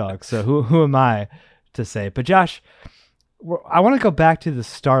Pap Dogs, so who am I to say? But Josh, I want to go back to the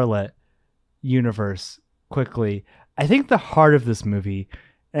Starlet universe quickly. I think the heart of this movie,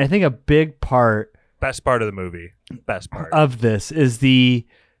 and I think a big part, best part of the movie, best part of this is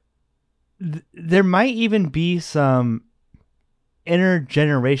there might even be some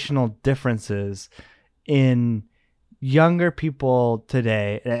intergenerational differences in younger people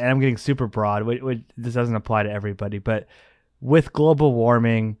today. And I'm getting super broad. This doesn't apply to everybody, but with global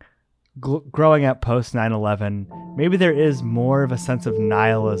warming, growing up post 9/11, maybe there is more of a sense of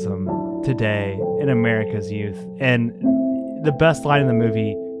nihilism today in America's youth. And the best line in the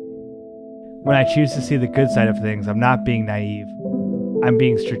movie, when I choose to see the good side of things, I'm not being naive. I'm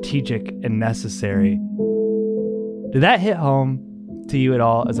being strategic and necessary. Did that hit home to you at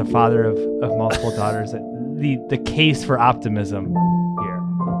all as a father of multiple daughters? The case for optimism here.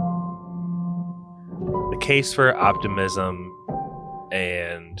 The case for optimism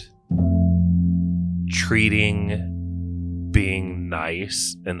and treating being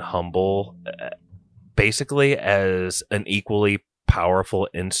nice and humble basically as an equally powerful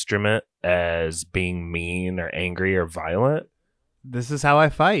instrument as being mean or angry or violent. This is how I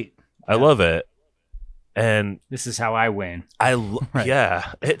fight. I love it. And this is how I win. Right.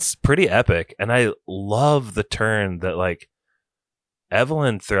 Yeah, it's pretty epic. And I love the turn that like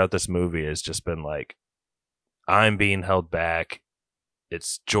Evelyn throughout this movie has just been like, I'm being held back.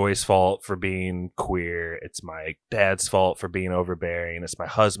 It's Joy's fault for being queer. It's my dad's fault for being overbearing. It's my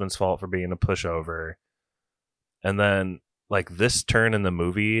husband's fault for being a pushover. And then like this turn in the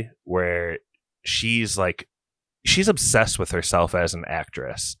movie where she's obsessed with herself as an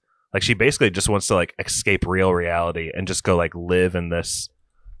actress. Like she basically just wants to like escape real reality and just go like live in this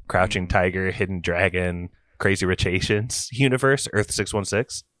Crouching Tiger, Hidden Dragon, Crazy Rich Asians universe, Earth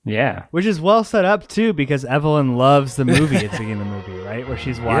 616. Yeah. Which is well set up too, because Evelyn loves the movie at the beginning of the movie, right? Where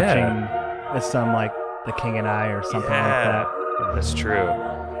she's watching some like The King and I or something like that. That's true.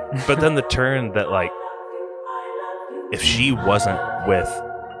 But then the turn that like if she wasn't with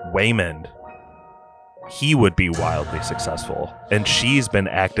Waymond, he would be wildly successful. And she's been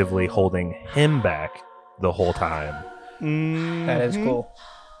actively holding him back the whole time. Mm-hmm. That is cool.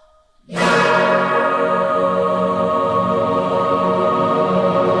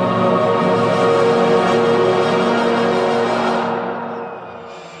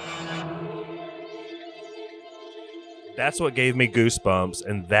 That's what gave me goosebumps.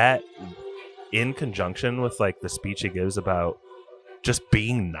 And that in conjunction with like the speech he gives about just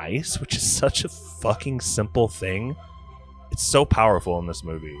being nice, which is such a fucking simple thing. It's so powerful in this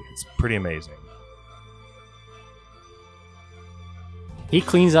movie. It's pretty amazing. He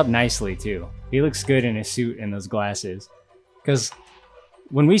cleans up nicely too. He looks good in his suit and those glasses. Because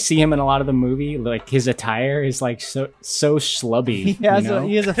when we see him in a lot of the movie, like his attire is like so schlubby.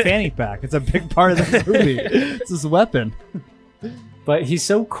 He has a fanny pack. It's a big part of the movie. It's his weapon. But he's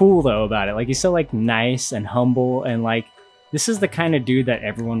so cool though about it. Like he's so like nice and humble, and like this is the kind of dude that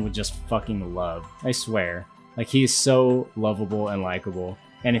everyone would just fucking love. I swear. Like he's so lovable and likable.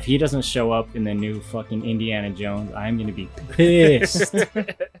 And if he doesn't show up in the new fucking Indiana Jones, I'm gonna be pissed.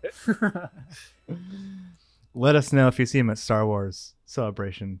 Let us know if you see him at Star Wars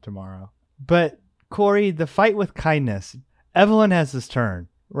Celebration tomorrow. But Corey, the fight with kindness. Evelyn has this turn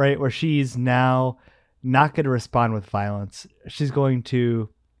right? Where she's now not going to respond with violence. She's going to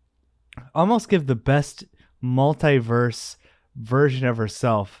almost give the best multiverse version of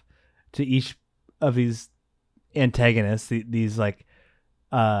herself to each of these antagonists, these like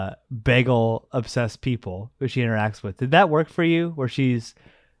bagel obsessed people who she interacts with. Did that work for you, where she's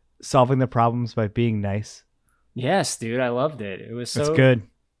solving the problems by being nice? Yes, dude, I loved it. It was so It's good.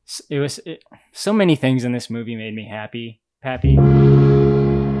 So many things in this movie made me happy.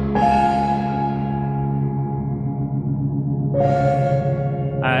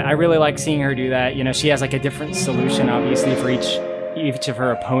 I really like seeing her do that. You know, she has like a different solution, obviously, for each of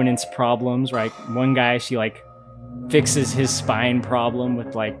her opponent's problems, right? One guy, she like fixes his spine problem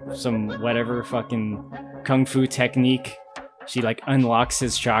with like some whatever fucking kung fu technique. She like unlocks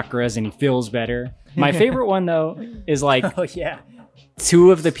his chakras and he feels better. My favorite one though is like, oh yeah,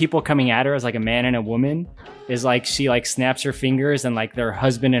 two of the people coming at her as like a man and a woman is like she like snaps her fingers and like their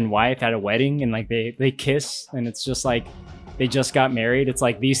husband and wife at a wedding and like they kiss and it's just like they just got married. It's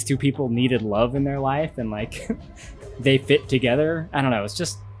like these two people needed love in their life and like they fit together. I don't know.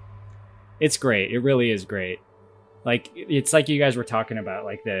 It's great. It really is great. Like, it's like you guys were talking about,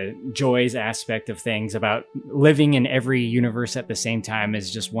 like the joys aspect of things, about living in every universe at the same time is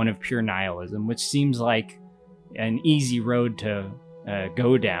just one of pure nihilism, which seems like an easy road to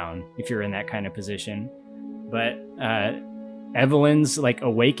go down if you're in that kind of position. But Evelyn's like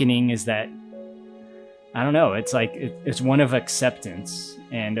awakening is that, I don't know, it's like it's one of acceptance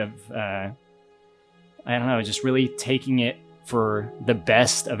and of I don't know, just really taking it for the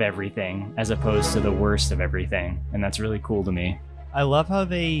best of everything as opposed to the worst of everything, and that's really cool to me. I love how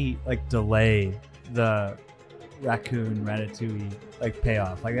they like delay the raccoon Ratatouille like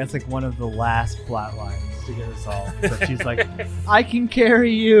payoff. Like that's like one of the last plot lines to get us all. But she's like, "I can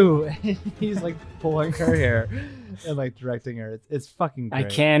carry you," and he's like pulling her hair and like directing her. It's fucking great. I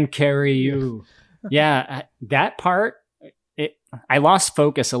can carry you. Yeah, that part. I lost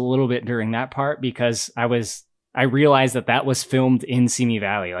focus a little bit during that part because I realized that was filmed in Simi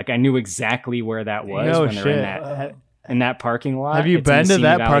Valley. Like I knew exactly where that was when they were in that parking lot. Have you It's been in to Simi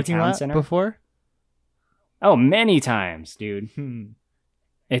that Valley parking Town lot Center. before? Oh, many times, dude.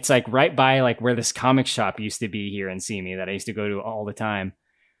 It's like right by like where this comic shop used to be here in Simi that I used to go to all the time.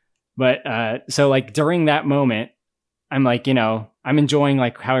 But so like during that moment, I'm like, you know, I'm enjoying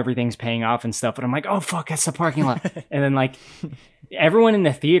like how everything's paying off and stuff, but I'm like, oh fuck, that's the parking lot. And then like everyone in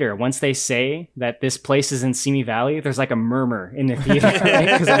the theater, once they say that this place is in Simi Valley, there's like a murmur in the theater, right?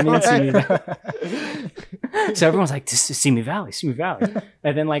 Because I'm in Simi Valley. So everyone's like, this is Simi Valley.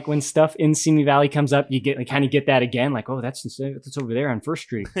 And then like when stuff in Simi Valley comes up, you get like kind of get that again, like, oh, that's over there on First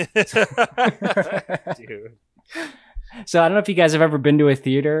Street. Dude. So I don't know if you guys have ever been to a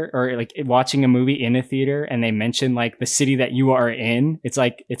theater or like watching a movie in a theater and they mention like the city that you are in. It's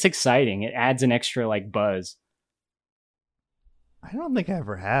like, it's exciting. It adds an extra like buzz. I don't think I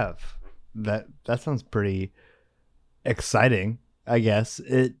ever have. That sounds pretty exciting, I guess.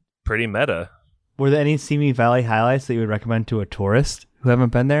 Pretty meta. Were there any Simi Valley highlights that you would recommend to a tourist who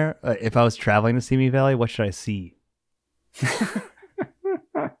haven't been there? If I was traveling to Simi Valley, what should I see?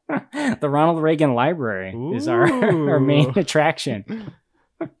 The Ronald Reagan Library is our main attraction.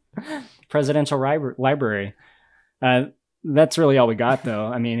 Presidential Library. That's really all we got, though.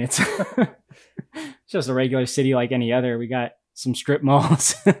 I mean, it's just a regular city like any other. We got some strip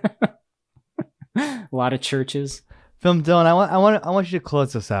malls, a lot of churches. Film Dylan, I want you to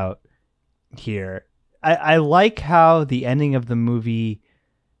close us out here. I like how the ending of the movie.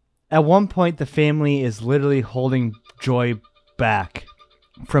 At one point, the family is literally holding Joy back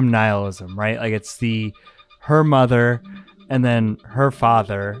from nihilism, right? Like it's her mother and then her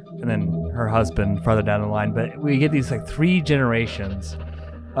father and then her husband farther down the line. But we get these like 3 generations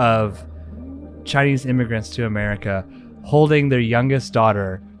of Chinese immigrants to America holding their youngest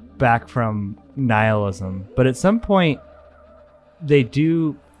daughter back from nihilism. But at some point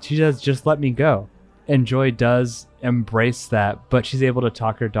she does just let me go. And Joy does embrace that, but she's able to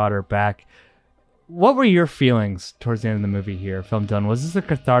talk her daughter back. What were your feelings towards the end of the movie here, Film Done? Was this a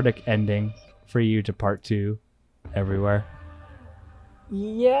cathartic ending for you to part 2 everywhere?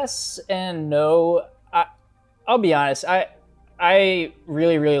 Yes and no. I'll be honest. I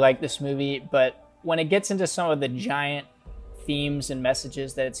really, really like this movie, but when it gets into some of the giant themes and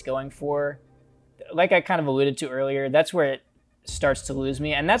messages that it's going for, like I kind of alluded to earlier, that's where it starts to lose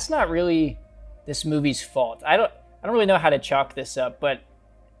me. And that's not really this movie's fault. I don't really know how to chalk this up, but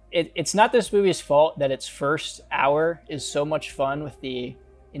it's not this movie's fault that its first hour is so much fun with the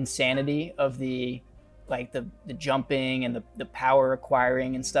insanity of the jumping and the power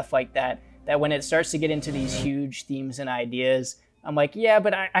acquiring and stuff like that, that when it starts to get into these huge themes and ideas, I'm like, yeah,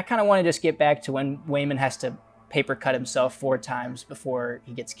 but I kind of want to just get back to when Waymond has to paper cut himself 4 times before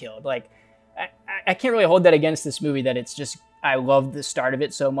he gets killed. Like, I can't really hold that against this movie, that it's just, I love the start of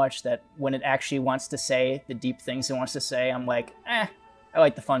it so much that when it actually wants to say the deep things it wants to say, I'm like, I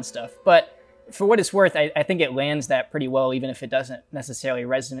like the fun stuff. But for what it's worth, I think it lands that pretty well, even if it doesn't necessarily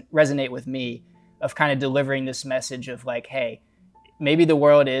resonate with me, of kind of delivering this message of like, hey, maybe the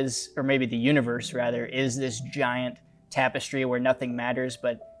world is, or maybe the universe rather, is this giant tapestry where nothing matters,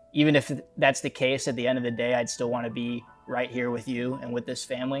 but even if that's the case, at the end of the day, I'd still want to be right here with you and with this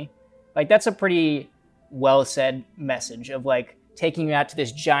family. Like, that's a pretty well said message of like taking you out to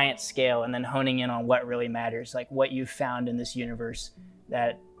this giant scale and then honing in on what really matters, like what you've found in this universe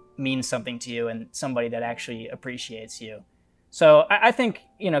that means something to you and somebody that actually appreciates you. So I think,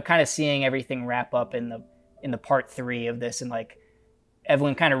 kind of seeing everything wrap up in the part 3 of this, and like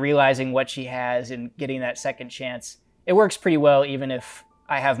Evelyn kind of realizing what she has and getting that second chance, it works pretty well, even if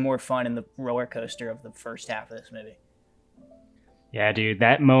I have more fun in the roller coaster of the first half of this movie. Yeah, dude,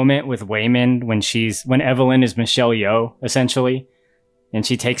 that moment with Waymond when Evelyn is Michelle Yeoh, essentially, and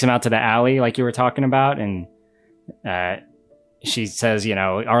she takes him out to the alley like you were talking about, and she says,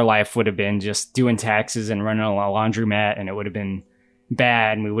 our life would have been just doing taxes and running a laundromat, and it would have been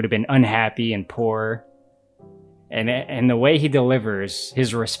bad, and we would have been unhappy and poor. And the way he delivers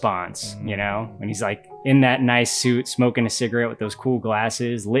his response, when he's like in that nice suit, smoking a cigarette with those cool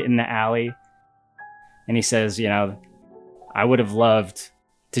glasses, lit in the alley, and he says, I would have loved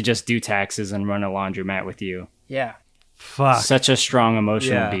to just do taxes and run a laundromat with you. Yeah. Fuck. Such a strong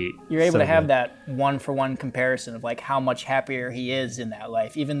emotional beat. You're able to have that 1-for-1 comparison of like how much happier he is in that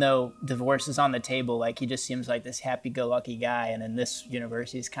life, even though divorce is on the table. Like, he just seems like this happy-go-lucky guy, and in this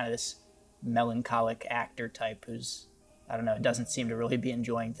universe, he's kind of this melancholic actor type who's, I don't know, doesn't seem to really be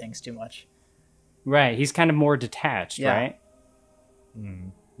enjoying things too much. Right. He's kind of more detached, Yeah. right?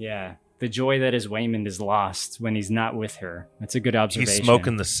 Yeah. The joy that is Waymond is lost when he's not with her. That's a good observation. He's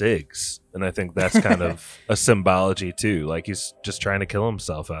smoking the cigs, and I think that's kind of a symbology too. Like, he's just trying to kill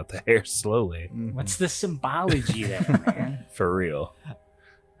himself out there slowly. What's the symbology there, man? For real.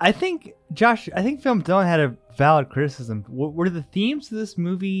 I think, Josh, Film Dylan had a valid criticism. Were the themes of this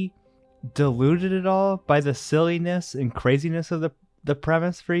movie diluted at all by the silliness and craziness of the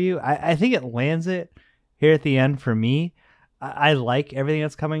premise for you? I think it lands it here at the end for me. I like everything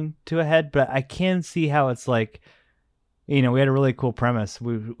that's coming to a head, but I can see how it's like, we had a really cool premise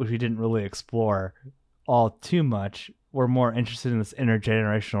which we didn't really explore all too much. We're more interested in this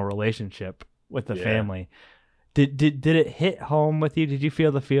intergenerational relationship with the family. Did it hit home with you? Did you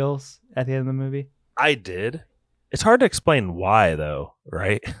feel the feels at the end of the movie? I did. It's hard to explain why, though,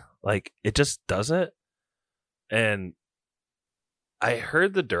 right? Like, it just doesn't. And I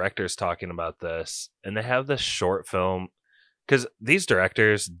heard the directors talking about this, and they have this short film, because these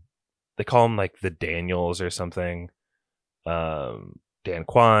directors, they call them like the Daniels or something. Dan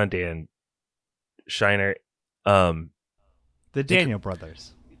Kwan, Dan Shiner. The Daniel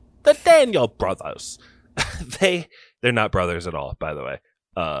brothers. The Daniel brothers. They're not brothers at all, by the way.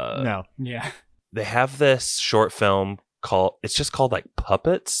 No. Yeah. They have this short film it's just called like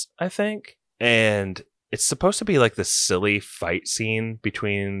Puppets, I think. And it's supposed to be like this silly fight scene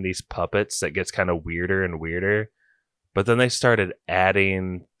between these puppets that gets kind of weirder and weirder. But then they started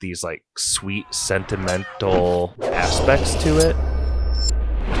adding these like sweet, sentimental aspects to it.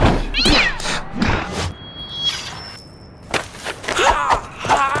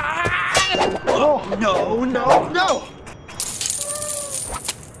 Oh, no, no, no!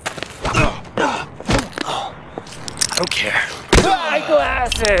 I don't care. My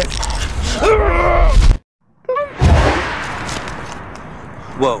glasses!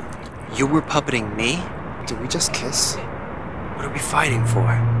 Whoa, you were puppeting me? Did we just kiss? What are we fighting for?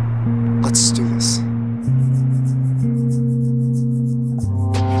 Let's do this.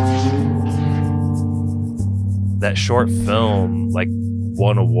 That short film like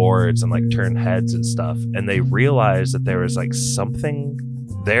won awards and like turned heads and stuff, and they realized that there was like something,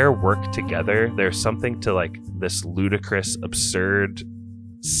 their work together, there's something to like this ludicrous, absurd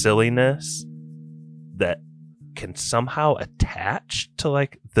silliness that can somehow attach to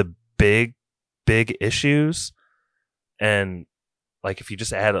like the big issues. And like, if you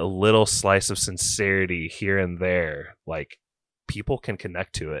just add a little slice of sincerity here and there, like, people can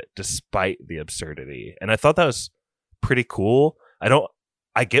connect to it despite the absurdity. And I thought that was pretty cool.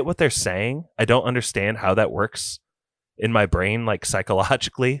 I get what they're saying. I don't understand how that works in my brain, like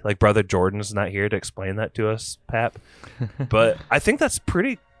psychologically. Like, Brother Jordan's not here to explain that to us, Pap. But I think that's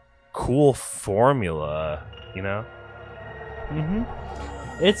pretty cool formula, Mm-hmm.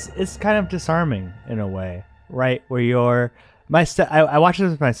 It's kind of disarming in a way, right? Where you're I watched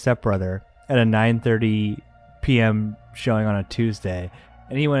this with my stepbrother at a 9:30 p.m. showing on a Tuesday,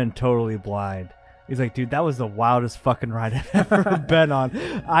 and he went in totally blind. He's like, dude, that was the wildest fucking ride I've ever been on.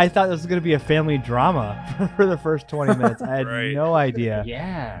 I thought this was going to be a family drama for the first 20 minutes. I had no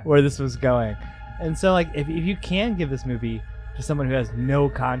idea where this was going. And so, like, if you can give this movie to someone who has no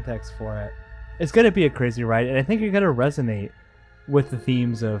context for it, it's going to be a crazy ride. And I think you're going to resonate with the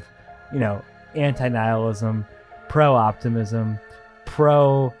themes of, you know, anti-nihilism, pro-optimism,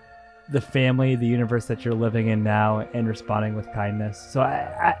 pro the family, the universe that you're living in now, and responding with kindness. So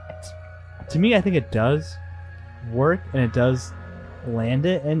to me, I think it does work and it does land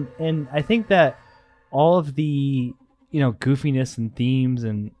it. And I think that all of the, you know, goofiness and themes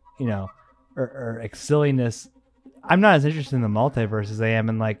and, you know, or silliness, I'm not as interested in the multiverse as I am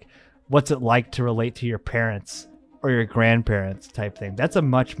in, like, what's it like to relate to your parents or your grandparents type thing. That's a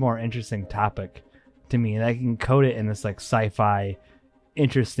much more interesting topic to me. And I can code it in this, like, sci-fi,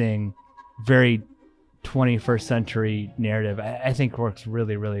 interesting, very 21st century narrative. I think works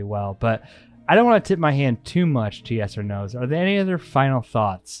really, really well. But I don't want to tip my hand too much to yes or no's. Are there any other final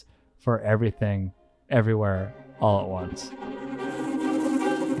thoughts for Everything, Everywhere, All at Once?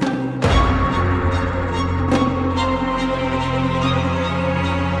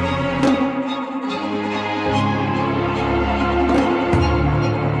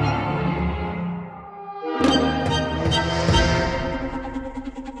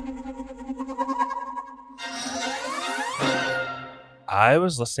 I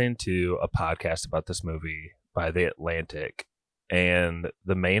was listening to a podcast about this movie by The Atlantic, and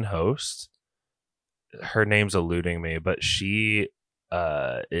the main host, her name's eluding me, but she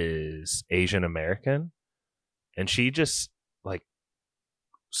is Asian American, and she just, like,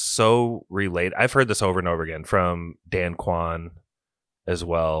 so relate. I've heard this over and over again from Dan Kwan as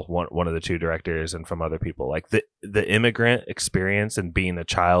well, one of the two directors, and from other people. Like the immigrant experience and being a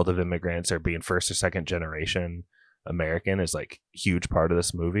child of immigrants or being first or second generation American is, like, huge part of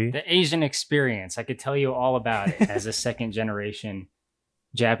this movie. The Asian experience. I could tell you all about it as a second generation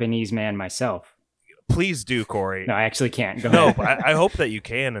Japanese man myself. Please do, Corey. No, I actually can't. Go ahead. No, I hope that you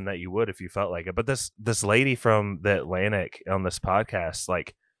can and that you would if you felt like it. But this lady from The Atlantic on this podcast,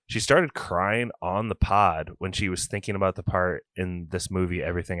 like, she started crying on the pod when she was thinking about the part in this movie,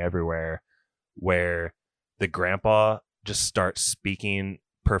 Everything Everywhere, where the grandpa just starts speaking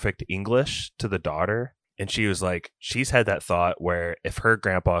perfect English to the daughter. And she was like, she's had that thought where if her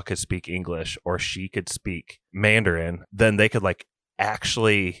grandpa could speak English or she could speak Mandarin, then they could, like,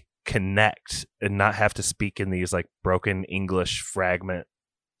 actually connect and not have to speak in these, like, broken English fragment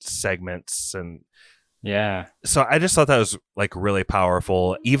segments. And yeah, so I just thought that was, like, really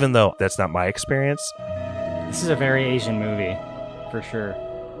powerful, even though that's not my experience. This is a very Asian movie for sure.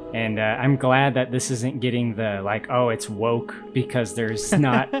 And I'm glad that this isn't getting the, like, oh, it's woke because there's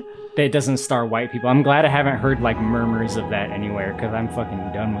not, that it doesn't star white people. I'm glad I haven't heard, like, murmurs of that anywhere, because I'm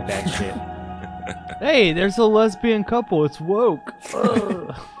fucking done with that shit. Hey, there's a lesbian couple. It's woke.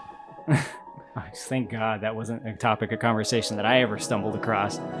 Thank God that wasn't a topic of conversation that I ever stumbled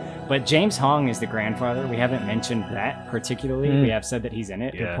across. But James Hong is the grandfather. We haven't mentioned that particularly. We have said that he's in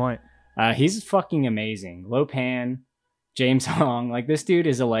it. Good point. He's fucking amazing. Lopan, James Hong, like, this dude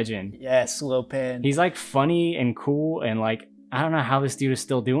is a legend. Yes, Lopan. He's, like, funny and cool, and, like, I don't know how this dude is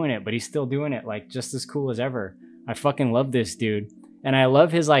still doing it, but he's still doing it, like, just as cool as ever. I fucking love this dude. And I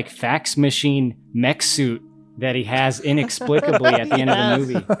love his, like, fax machine mech suit that he has inexplicably at the end of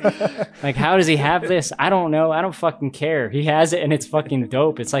the movie. Like, how does he have this? I don't know. I don't fucking care. He has it, and it's fucking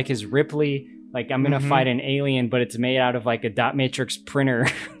dope. It's like his Ripley, like, I'm gonna fight an alien, but it's made out of, like, a dot matrix printer.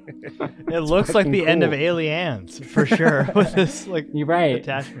 It looks like the end of Aliens, for sure, with this, like, you're right,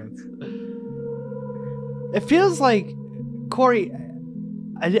 attachments. It feels like, Corey,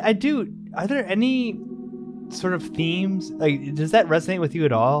 I do, are there any sort of themes, like, does that resonate with you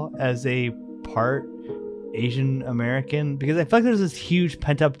at all as a part Asian American? Because I feel like there's this huge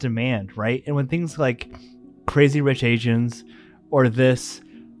pent up demand, right? And when things like Crazy Rich Asians or this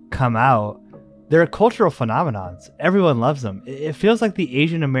come out, they're cultural phenomenons. Everyone loves them. It feels like the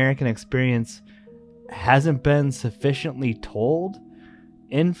Asian American experience hasn't been sufficiently told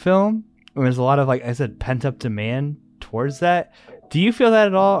in film. And there's a lot of, like I said, pent up demand towards that. Do you feel that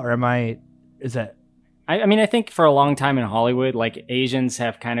at all? Or is that? I mean, I think for a long time in Hollywood, like, Asians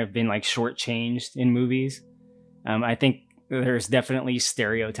have kind of been, like, shortchanged in movies. I think there's definitely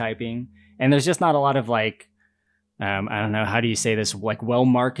stereotyping, and there's just not a lot of, like, I don't know, how do you say this, like,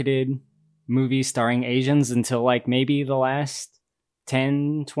 well-marketed movies starring Asians until, like, maybe the last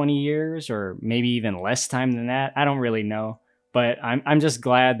 10, 20 years, or maybe even less time than that. I don't really know, but I'm just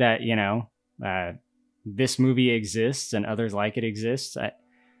glad that, you know, this movie exists and others like it exists.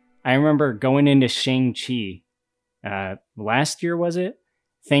 I remember going into Shang-Chi last year, was it?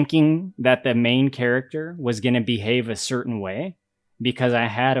 Thinking that the main character was going to behave a certain way because I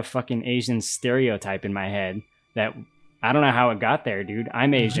had a fucking Asian stereotype in my head that I don't know how it got there, dude.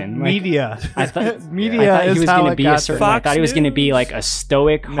 I'm Asian. Media. I thought, Media I thought he was going to be a certain. I thought he was going to News? be like a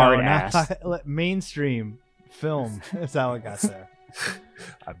stoic hard ass. Mainstream film. That's how it got there.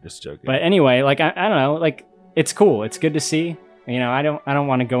 I'm just joking. But anyway, like I don't know, like it's cool. It's good to see. You know, I don't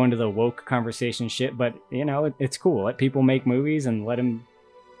want to go into the woke conversation shit, but you know, it's cool. Let people make movies and let them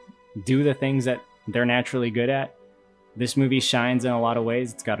do the things that they're naturally good at. This movie shines in a lot of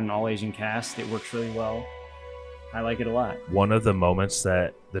ways. It's got an all Asian cast. It works really well. I like it a lot. One of the moments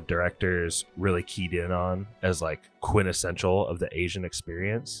that the directors really keyed in on as like quintessential of the Asian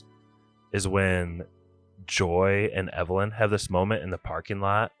experience is when Joy and Evelyn have this moment in the parking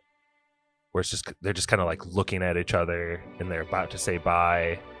lot where it's just they're just kind of like looking at each other and they're about to say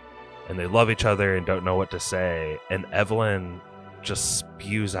bye and they love each other and don't know what to say, and Evelyn just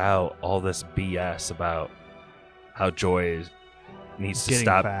spews out all this BS about how Joy needs to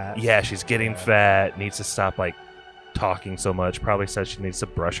stop fat. Yeah, she's getting fat, needs to stop like talking so much, probably says she needs to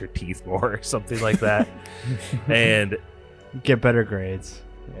brush her teeth more or something like that. And get better grades.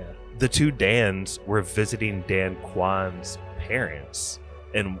 Yeah. The two Dans were visiting Dan Kwan's parents,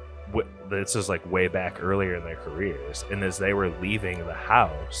 and this was like way back earlier in their careers, and as they were leaving the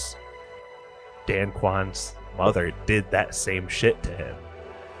house, Dan Kwan's mother did that same shit to him.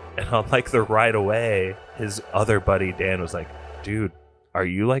 And on like the ride away, his other buddy Dan was like, dude, are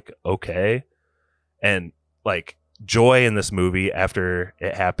you like okay? And like Joy in this movie, after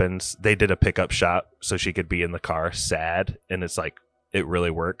it happens, they did a pickup shot so she could be in the car sad, and it's like it really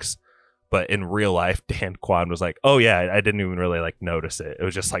works. But in real life, Dan Kwan was like, oh yeah, I didn't even really like notice it. It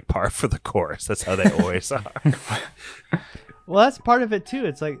was just like par for the course. That's how they always are. Well, that's part of it too.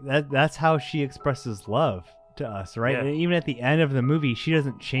 It's like that's how she expresses love to us, right? Yeah. And even at the end of the movie, she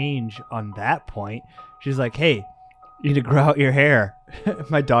doesn't change on that point. She's like, hey, you need to grow out your hair.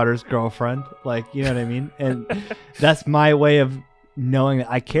 My daughter's girlfriend. Like, you know what I mean? And that's my way of knowing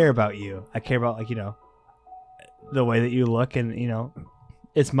that I care about you. I care about, like, you know, the way that you look, and, you know,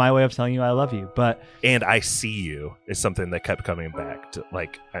 it's my way of telling you I love you. But and I see you is something that kept coming back to,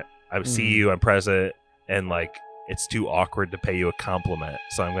 like, I see you, I'm present, and like it's too awkward to pay you a compliment,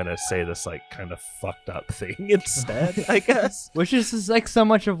 so I'm gonna say this like kind of fucked up thing instead, I guess. Which is like so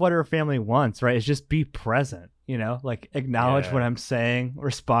much of what her family wants, right? Is just be present, you know, like acknowledge what I'm saying,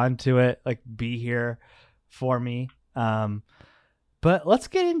 respond to it, like be here for me. But let's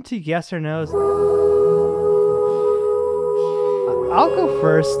get into yes or no's. I'll go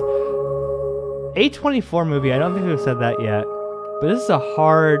first. A24 movie. I don't think we've said that yet, but this is a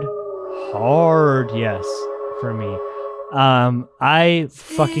hard yes for me. I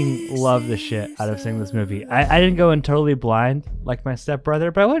fucking love the shit out of seeing this movie. I didn't go in totally blind like my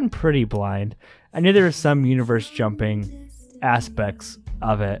stepbrother, but I went in pretty blind. I knew there was some universe jumping aspects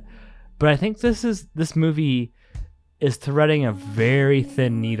of it, but I think this movie is threading a very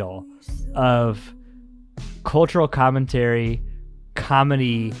thin needle of cultural commentary,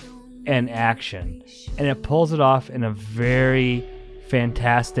 comedy, and action, and it pulls it off in a very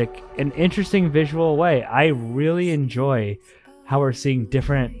fantastic and interesting visual way. I really enjoy how we're seeing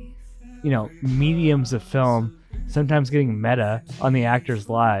different, you know, mediums of film sometimes getting meta on the actors'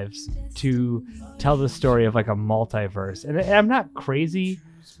 lives to tell the story of like a multiverse. And I'm not crazy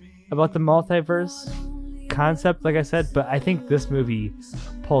about the multiverse concept, like I said, but I think this movie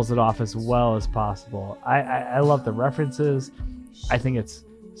pulls it off as well as possible. I love the references. I think it's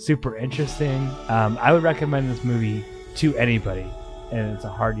super interesting. I would recommend this movie to anybody, and it's a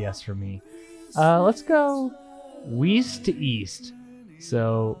hard yes for me. Let's go west to east.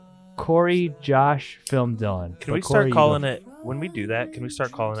 So Corey, Josh, film, Dylan. Can we start calling it, when we do that, can we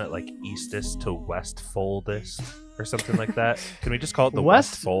start calling it like Eastist to Westfoldist or something like that? Can we just call it the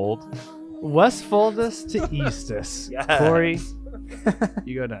Westfold? Westfoldist to Eastus. Yes. Corey,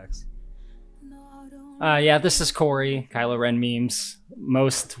 you go next. Yeah, this is Corey. Kylo Ren memes.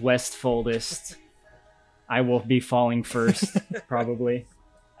 Most Westfoldist. I will be falling first, probably.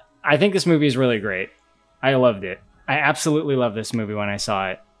 I think this movie is really great. I loved it. I absolutely loved this movie when I saw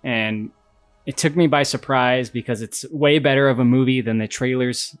it. And it took me by surprise because it's way better of a movie than the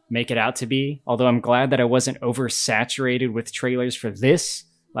trailers make it out to be. Although I'm glad that I wasn't oversaturated with trailers for this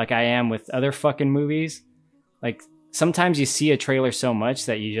like I am with other fucking movies. Like, sometimes you see a trailer so much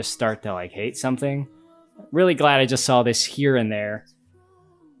that you just start to like hate something. Really glad I just saw this here and there.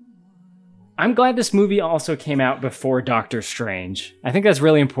 I'm glad this movie also came out before Doctor Strange. I think that's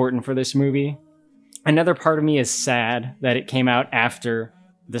really important for this movie. another part of me is sad that it came out after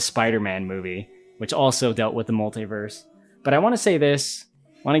the Spider-Man movie, which also dealt with the multiverse. But I want to say this,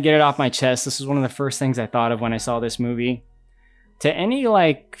 I want to get it off my chest. This is one of the first things I thought of when I saw this movie. To any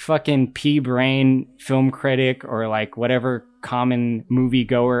like fucking pea-brain film critic or like whatever common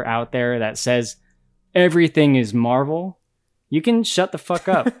moviegoer out there that says everything is Marvel, you can shut the fuck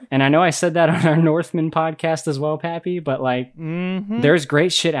up. And I know I said that on our Northman podcast as well, Pappy, but like there's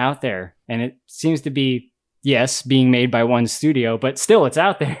great shit out there. And it seems to be, yes, being made by one studio, but still it's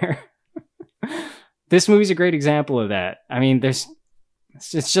out there. This movie's a great example of that. I mean, it's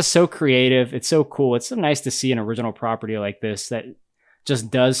just so creative. It's so cool. It's so nice to see an original property like this that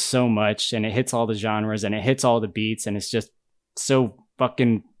just does so much and it hits all the genres and it hits all the beats and it's just so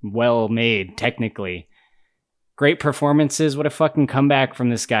fucking well made technically. Great performances. What a fucking comeback from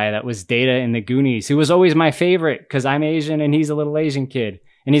this guy that was Data in the Goonies, who was always my favorite because I'm Asian and he's a little Asian kid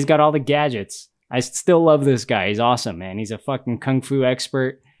and he's got all the gadgets. I still love this guy. He's awesome, man. He's a fucking kung fu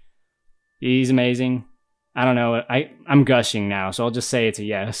expert. He's amazing. I don't know. I'm gushing now, so I'll just say it's a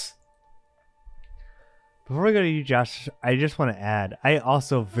yes. Before we go to you, Josh, I just want to add, I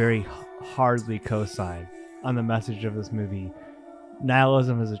also very hardly co-sign on the message of this movie.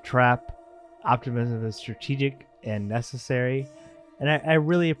 Nihilism is a trap. Optimism is strategic and necessary. And I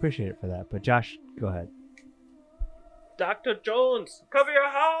really appreciate it for that. But Josh, go ahead. Dr. Jones, cover your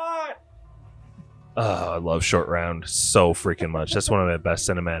heart! Oh, I love Short Round so freaking much. That's one of my best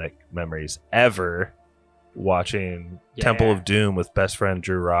cinematic memories ever. Watching Temple of Doom with best friend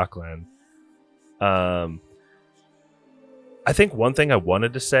Drew Rockland. I think one thing I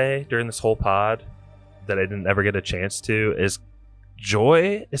wanted to say during this whole pod that I didn't ever get a chance to is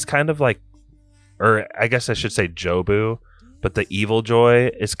Joy is kind of like, or I guess I should say Jobu, but the evil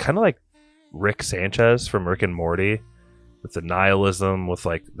Joy is kind of like Rick Sanchez from Rick and Morty, with the nihilism, with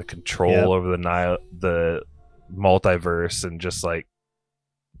like the control over the multiverse, and just like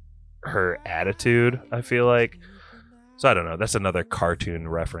her attitude, I feel like. So I don't know, that's another cartoon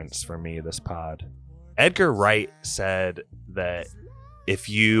reference for me this pod. Edgar Wright said that if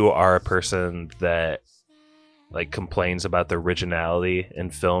you are a person that like complains about the originality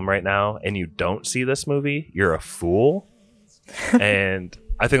in film right now and you don't see this movie, you're a fool. And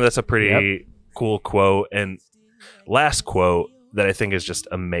I think that's a pretty cool quote. And last quote that I think is just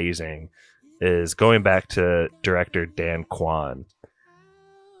amazing is going back to director Dan Kwan.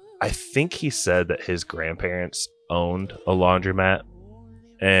 I think he said that his grandparents owned a laundromat,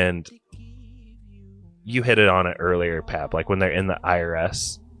 and you hit it on it earlier, Pap. Like when they're in the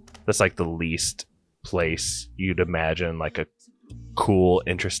IRS, that's like the least place you'd imagine like a cool,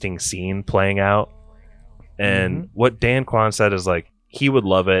 interesting scene playing out. And what Dan Kwan said is like he would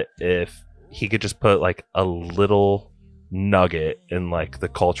love it if he could just put like a little nugget in like the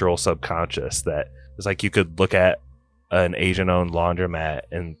cultural subconscious that is like you could look at an Asian-owned laundromat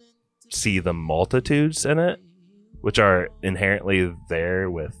and see the multitudes in it, which are inherently there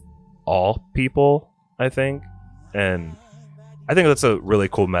with all people, I think. And I think that's a really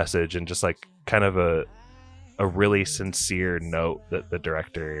cool message and just like kind of a really sincere note that the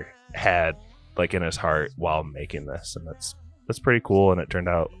director had like in his heart while making this. And that's pretty cool, and it turned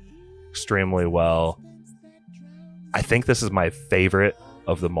out extremely well. I think this is my favorite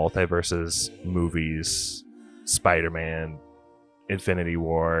of the multiverses movies. Spider-Man, Infinity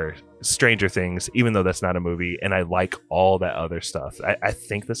War, Stranger Things, even though that's not a movie, and I like all that other stuff. I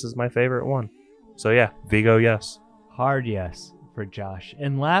think this is my favorite one. So yeah, Vigo, yes. Hard yes for Josh.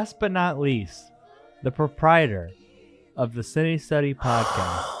 And last but not least, the proprietor of the Cine Study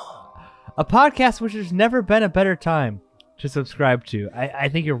Podcast. A podcast which there's never been a better time to subscribe to. I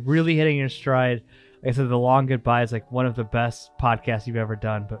think you're really hitting your stride. Like I said, The Long Goodbye is like one of the best podcasts you've ever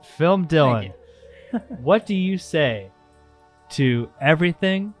done. But Film Dylan, what do you say to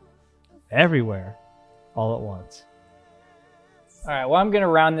everything, everywhere, all at once? All right, well, I'm going to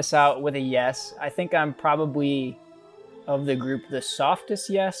round this out with a yes. I think I'm probably, of the group, the softest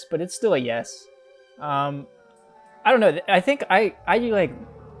yes, but it's still a yes. I don't know. I think I like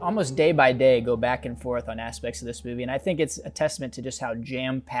almost day by day go back and forth on aspects of this movie, and I think it's a testament to just how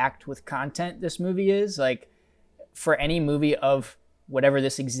jam-packed with content this movie is. Like, for any movie of whatever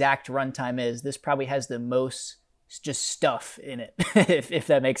this exact runtime is, this probably has the most just stuff in it, if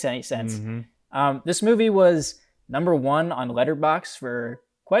that makes any sense. This movie was number 1 on Letterboxd for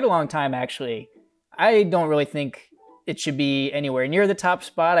quite a long time, actually. I don't really think it should be anywhere near the top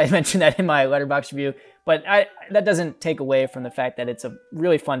spot. I mentioned that in my Letterboxd review, but that doesn't take away from the fact that it's a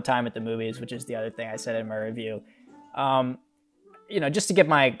really fun time at the movies, which is the other thing I said in my review. Just to get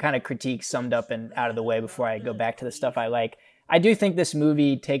my kind of critique summed up and out of the way before I go back to the stuff I like, I do think this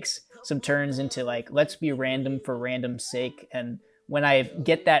movie takes some turns into like, let's be random for random's sake. And when I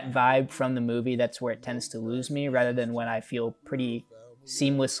get that vibe from the movie, that's where it tends to lose me, rather than when I feel pretty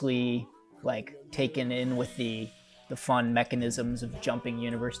seamlessly like taken in with the fun mechanisms of jumping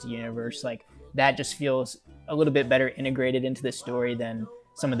universe to universe. Like that just feels a little bit better integrated into the story than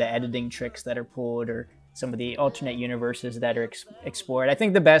some of the editing tricks that are pulled or some of the alternate universes that are explored. I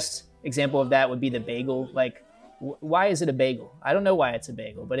think the best example of that would be the bagel. Like, why is it a bagel? I don't know why it's a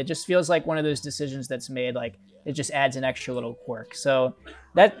bagel, but it just feels like one of those decisions that's made, like it just adds an extra little quirk. So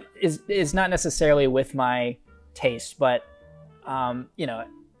that is not necessarily with my taste, but you know,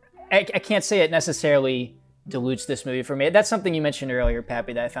 I can't say it necessarily dilutes this movie for me. That's something you mentioned earlier,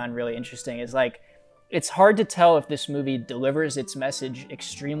 Pappy, that I found really interesting, is like, it's hard to tell if this movie delivers its message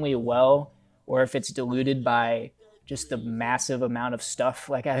extremely well or if it's diluted by just the massive amount of stuff,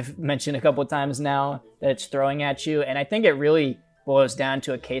 like I've mentioned a couple of times now, that it's throwing at you. And I think it really boils down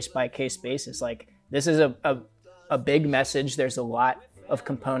to a case-by-case basis. Like, this is a big message. There's a lot of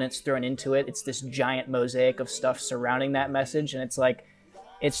components thrown into it. It's this giant mosaic of stuff surrounding that message. And it's like,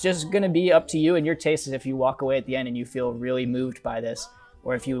 it's just going to be up to you and your taste if you walk away at the end and you feel really moved by this,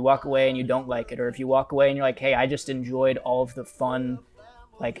 or if you walk away and you don't like it, or if you walk away and you're like, hey, I just enjoyed all of the fun,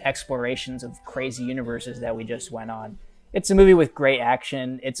 like, explorations of crazy universes that we just went on. It's a movie with great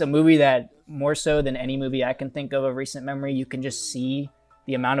action. It's a movie that, more so than any movie I can think of recent memory, you can just see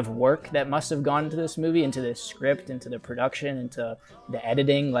the amount of work that must have gone into this movie, into the script, into the production, into the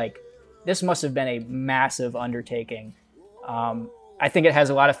editing. Like, this must have been a massive undertaking. I think it has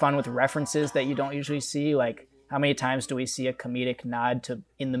a lot of fun with references that you don't usually see. Like, how many times do we see a comedic nod to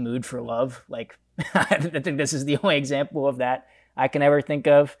In the Mood for Love? Like, I think this is the only example of that I can ever think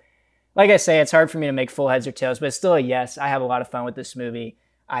of. Like I say, it's hard for me to make full heads or tails, but it's still a yes. I have a lot of fun with this movie.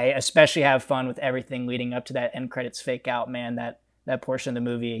 I especially have fun with everything leading up to that end credits fake out, man. That portion of the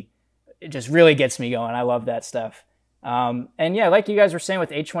movie, it just really gets me going. I love that stuff. And yeah, like you guys were saying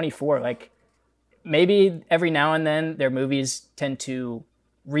with A24, like, maybe every now and then their movies tend to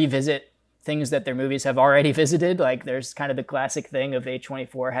revisit things that their movies have already visited. Like, there's kind of the classic thing of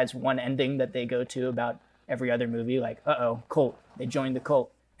A24 has one ending that they go to about every other movie. Like, cult. They joined the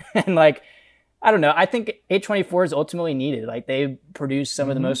cult. And like, I don't know. I think A24 is ultimately needed. Like, they produce some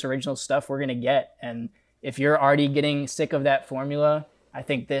of the most original stuff we're going to get. And if you're already getting sick of that formula, I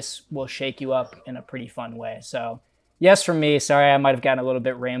think this will shake you up in a pretty fun way. So yes from me. Sorry, I might have gotten a little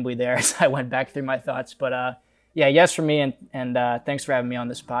bit rambly there as I went back through my thoughts. But yeah, yes from me. And thanks for having me on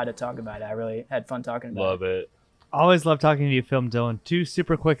this pod to talk about it. I really had fun talking about it. Love it. Always love talking to you, Film Dylan. 2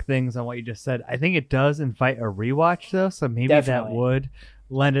 super quick things on what you just said. I think it does invite a rewatch, though, so maybe Definitely. that would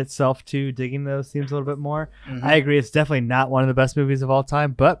lend itself to digging those themes a little bit more. I agree. It's definitely not one of the best movies of all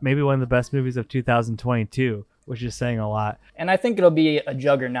time, but maybe one of the best movies of 2022, which is saying a lot. And I think it'll be a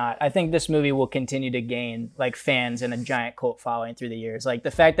juggernaut. I think this movie will continue to gain like fans and a giant cult following through the years. Like,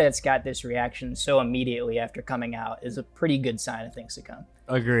 the fact that it's got this reaction so immediately after coming out is a pretty good sign of things to come.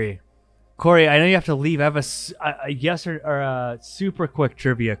 Agree. Corey, I know you have to leave. I have a yes or a super quick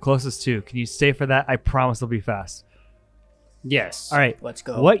trivia, closest to. Can you stay for that? I promise it'll be fast. Yes. All right. Let's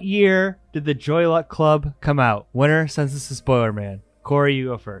go. What year did the Joy Luck Club come out? Winner, since this is Spoiler Man. Corey, you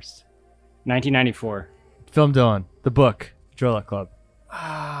go first. 1994. Film Dylan. The book. Joy Luck Club.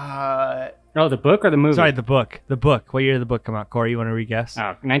 Oh, the book or the movie? Sorry, the book. The book. What year did the book come out? Corey, you want to re-guess?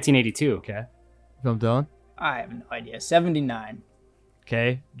 Oh, 1982. Okay. Film Dylan. I have no idea. 79.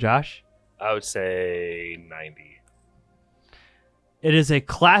 Okay. Josh? I would say 90. It is a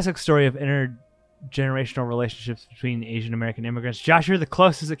classic story of intergenerational relationships between Asian American immigrants. Josh, you're the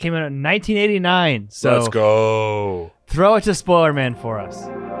closest. It came out in 1989. So let's go. Throw it to Spoiler Man for us.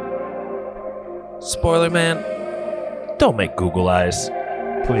 Spoiler Man, don't make Google eyes.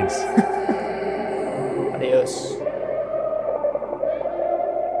 Please. Adios.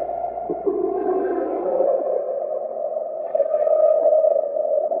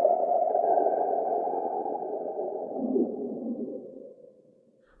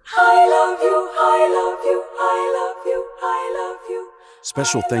 I love you, I love you, I love you, I love you.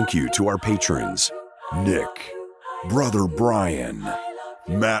 Special thank you to our patrons: Nick, Brother Brian,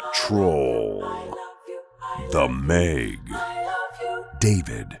 Matt Troll, The Meg,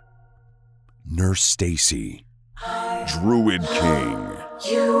 David, Nurse Stacy, Druid King.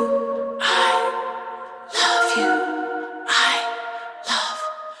 You, I love you, I love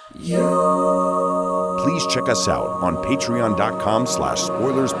you. Please check us out on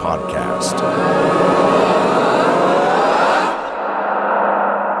patreon.com/spoilerspodcast.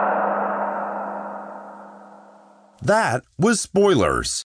 That was Spoilers.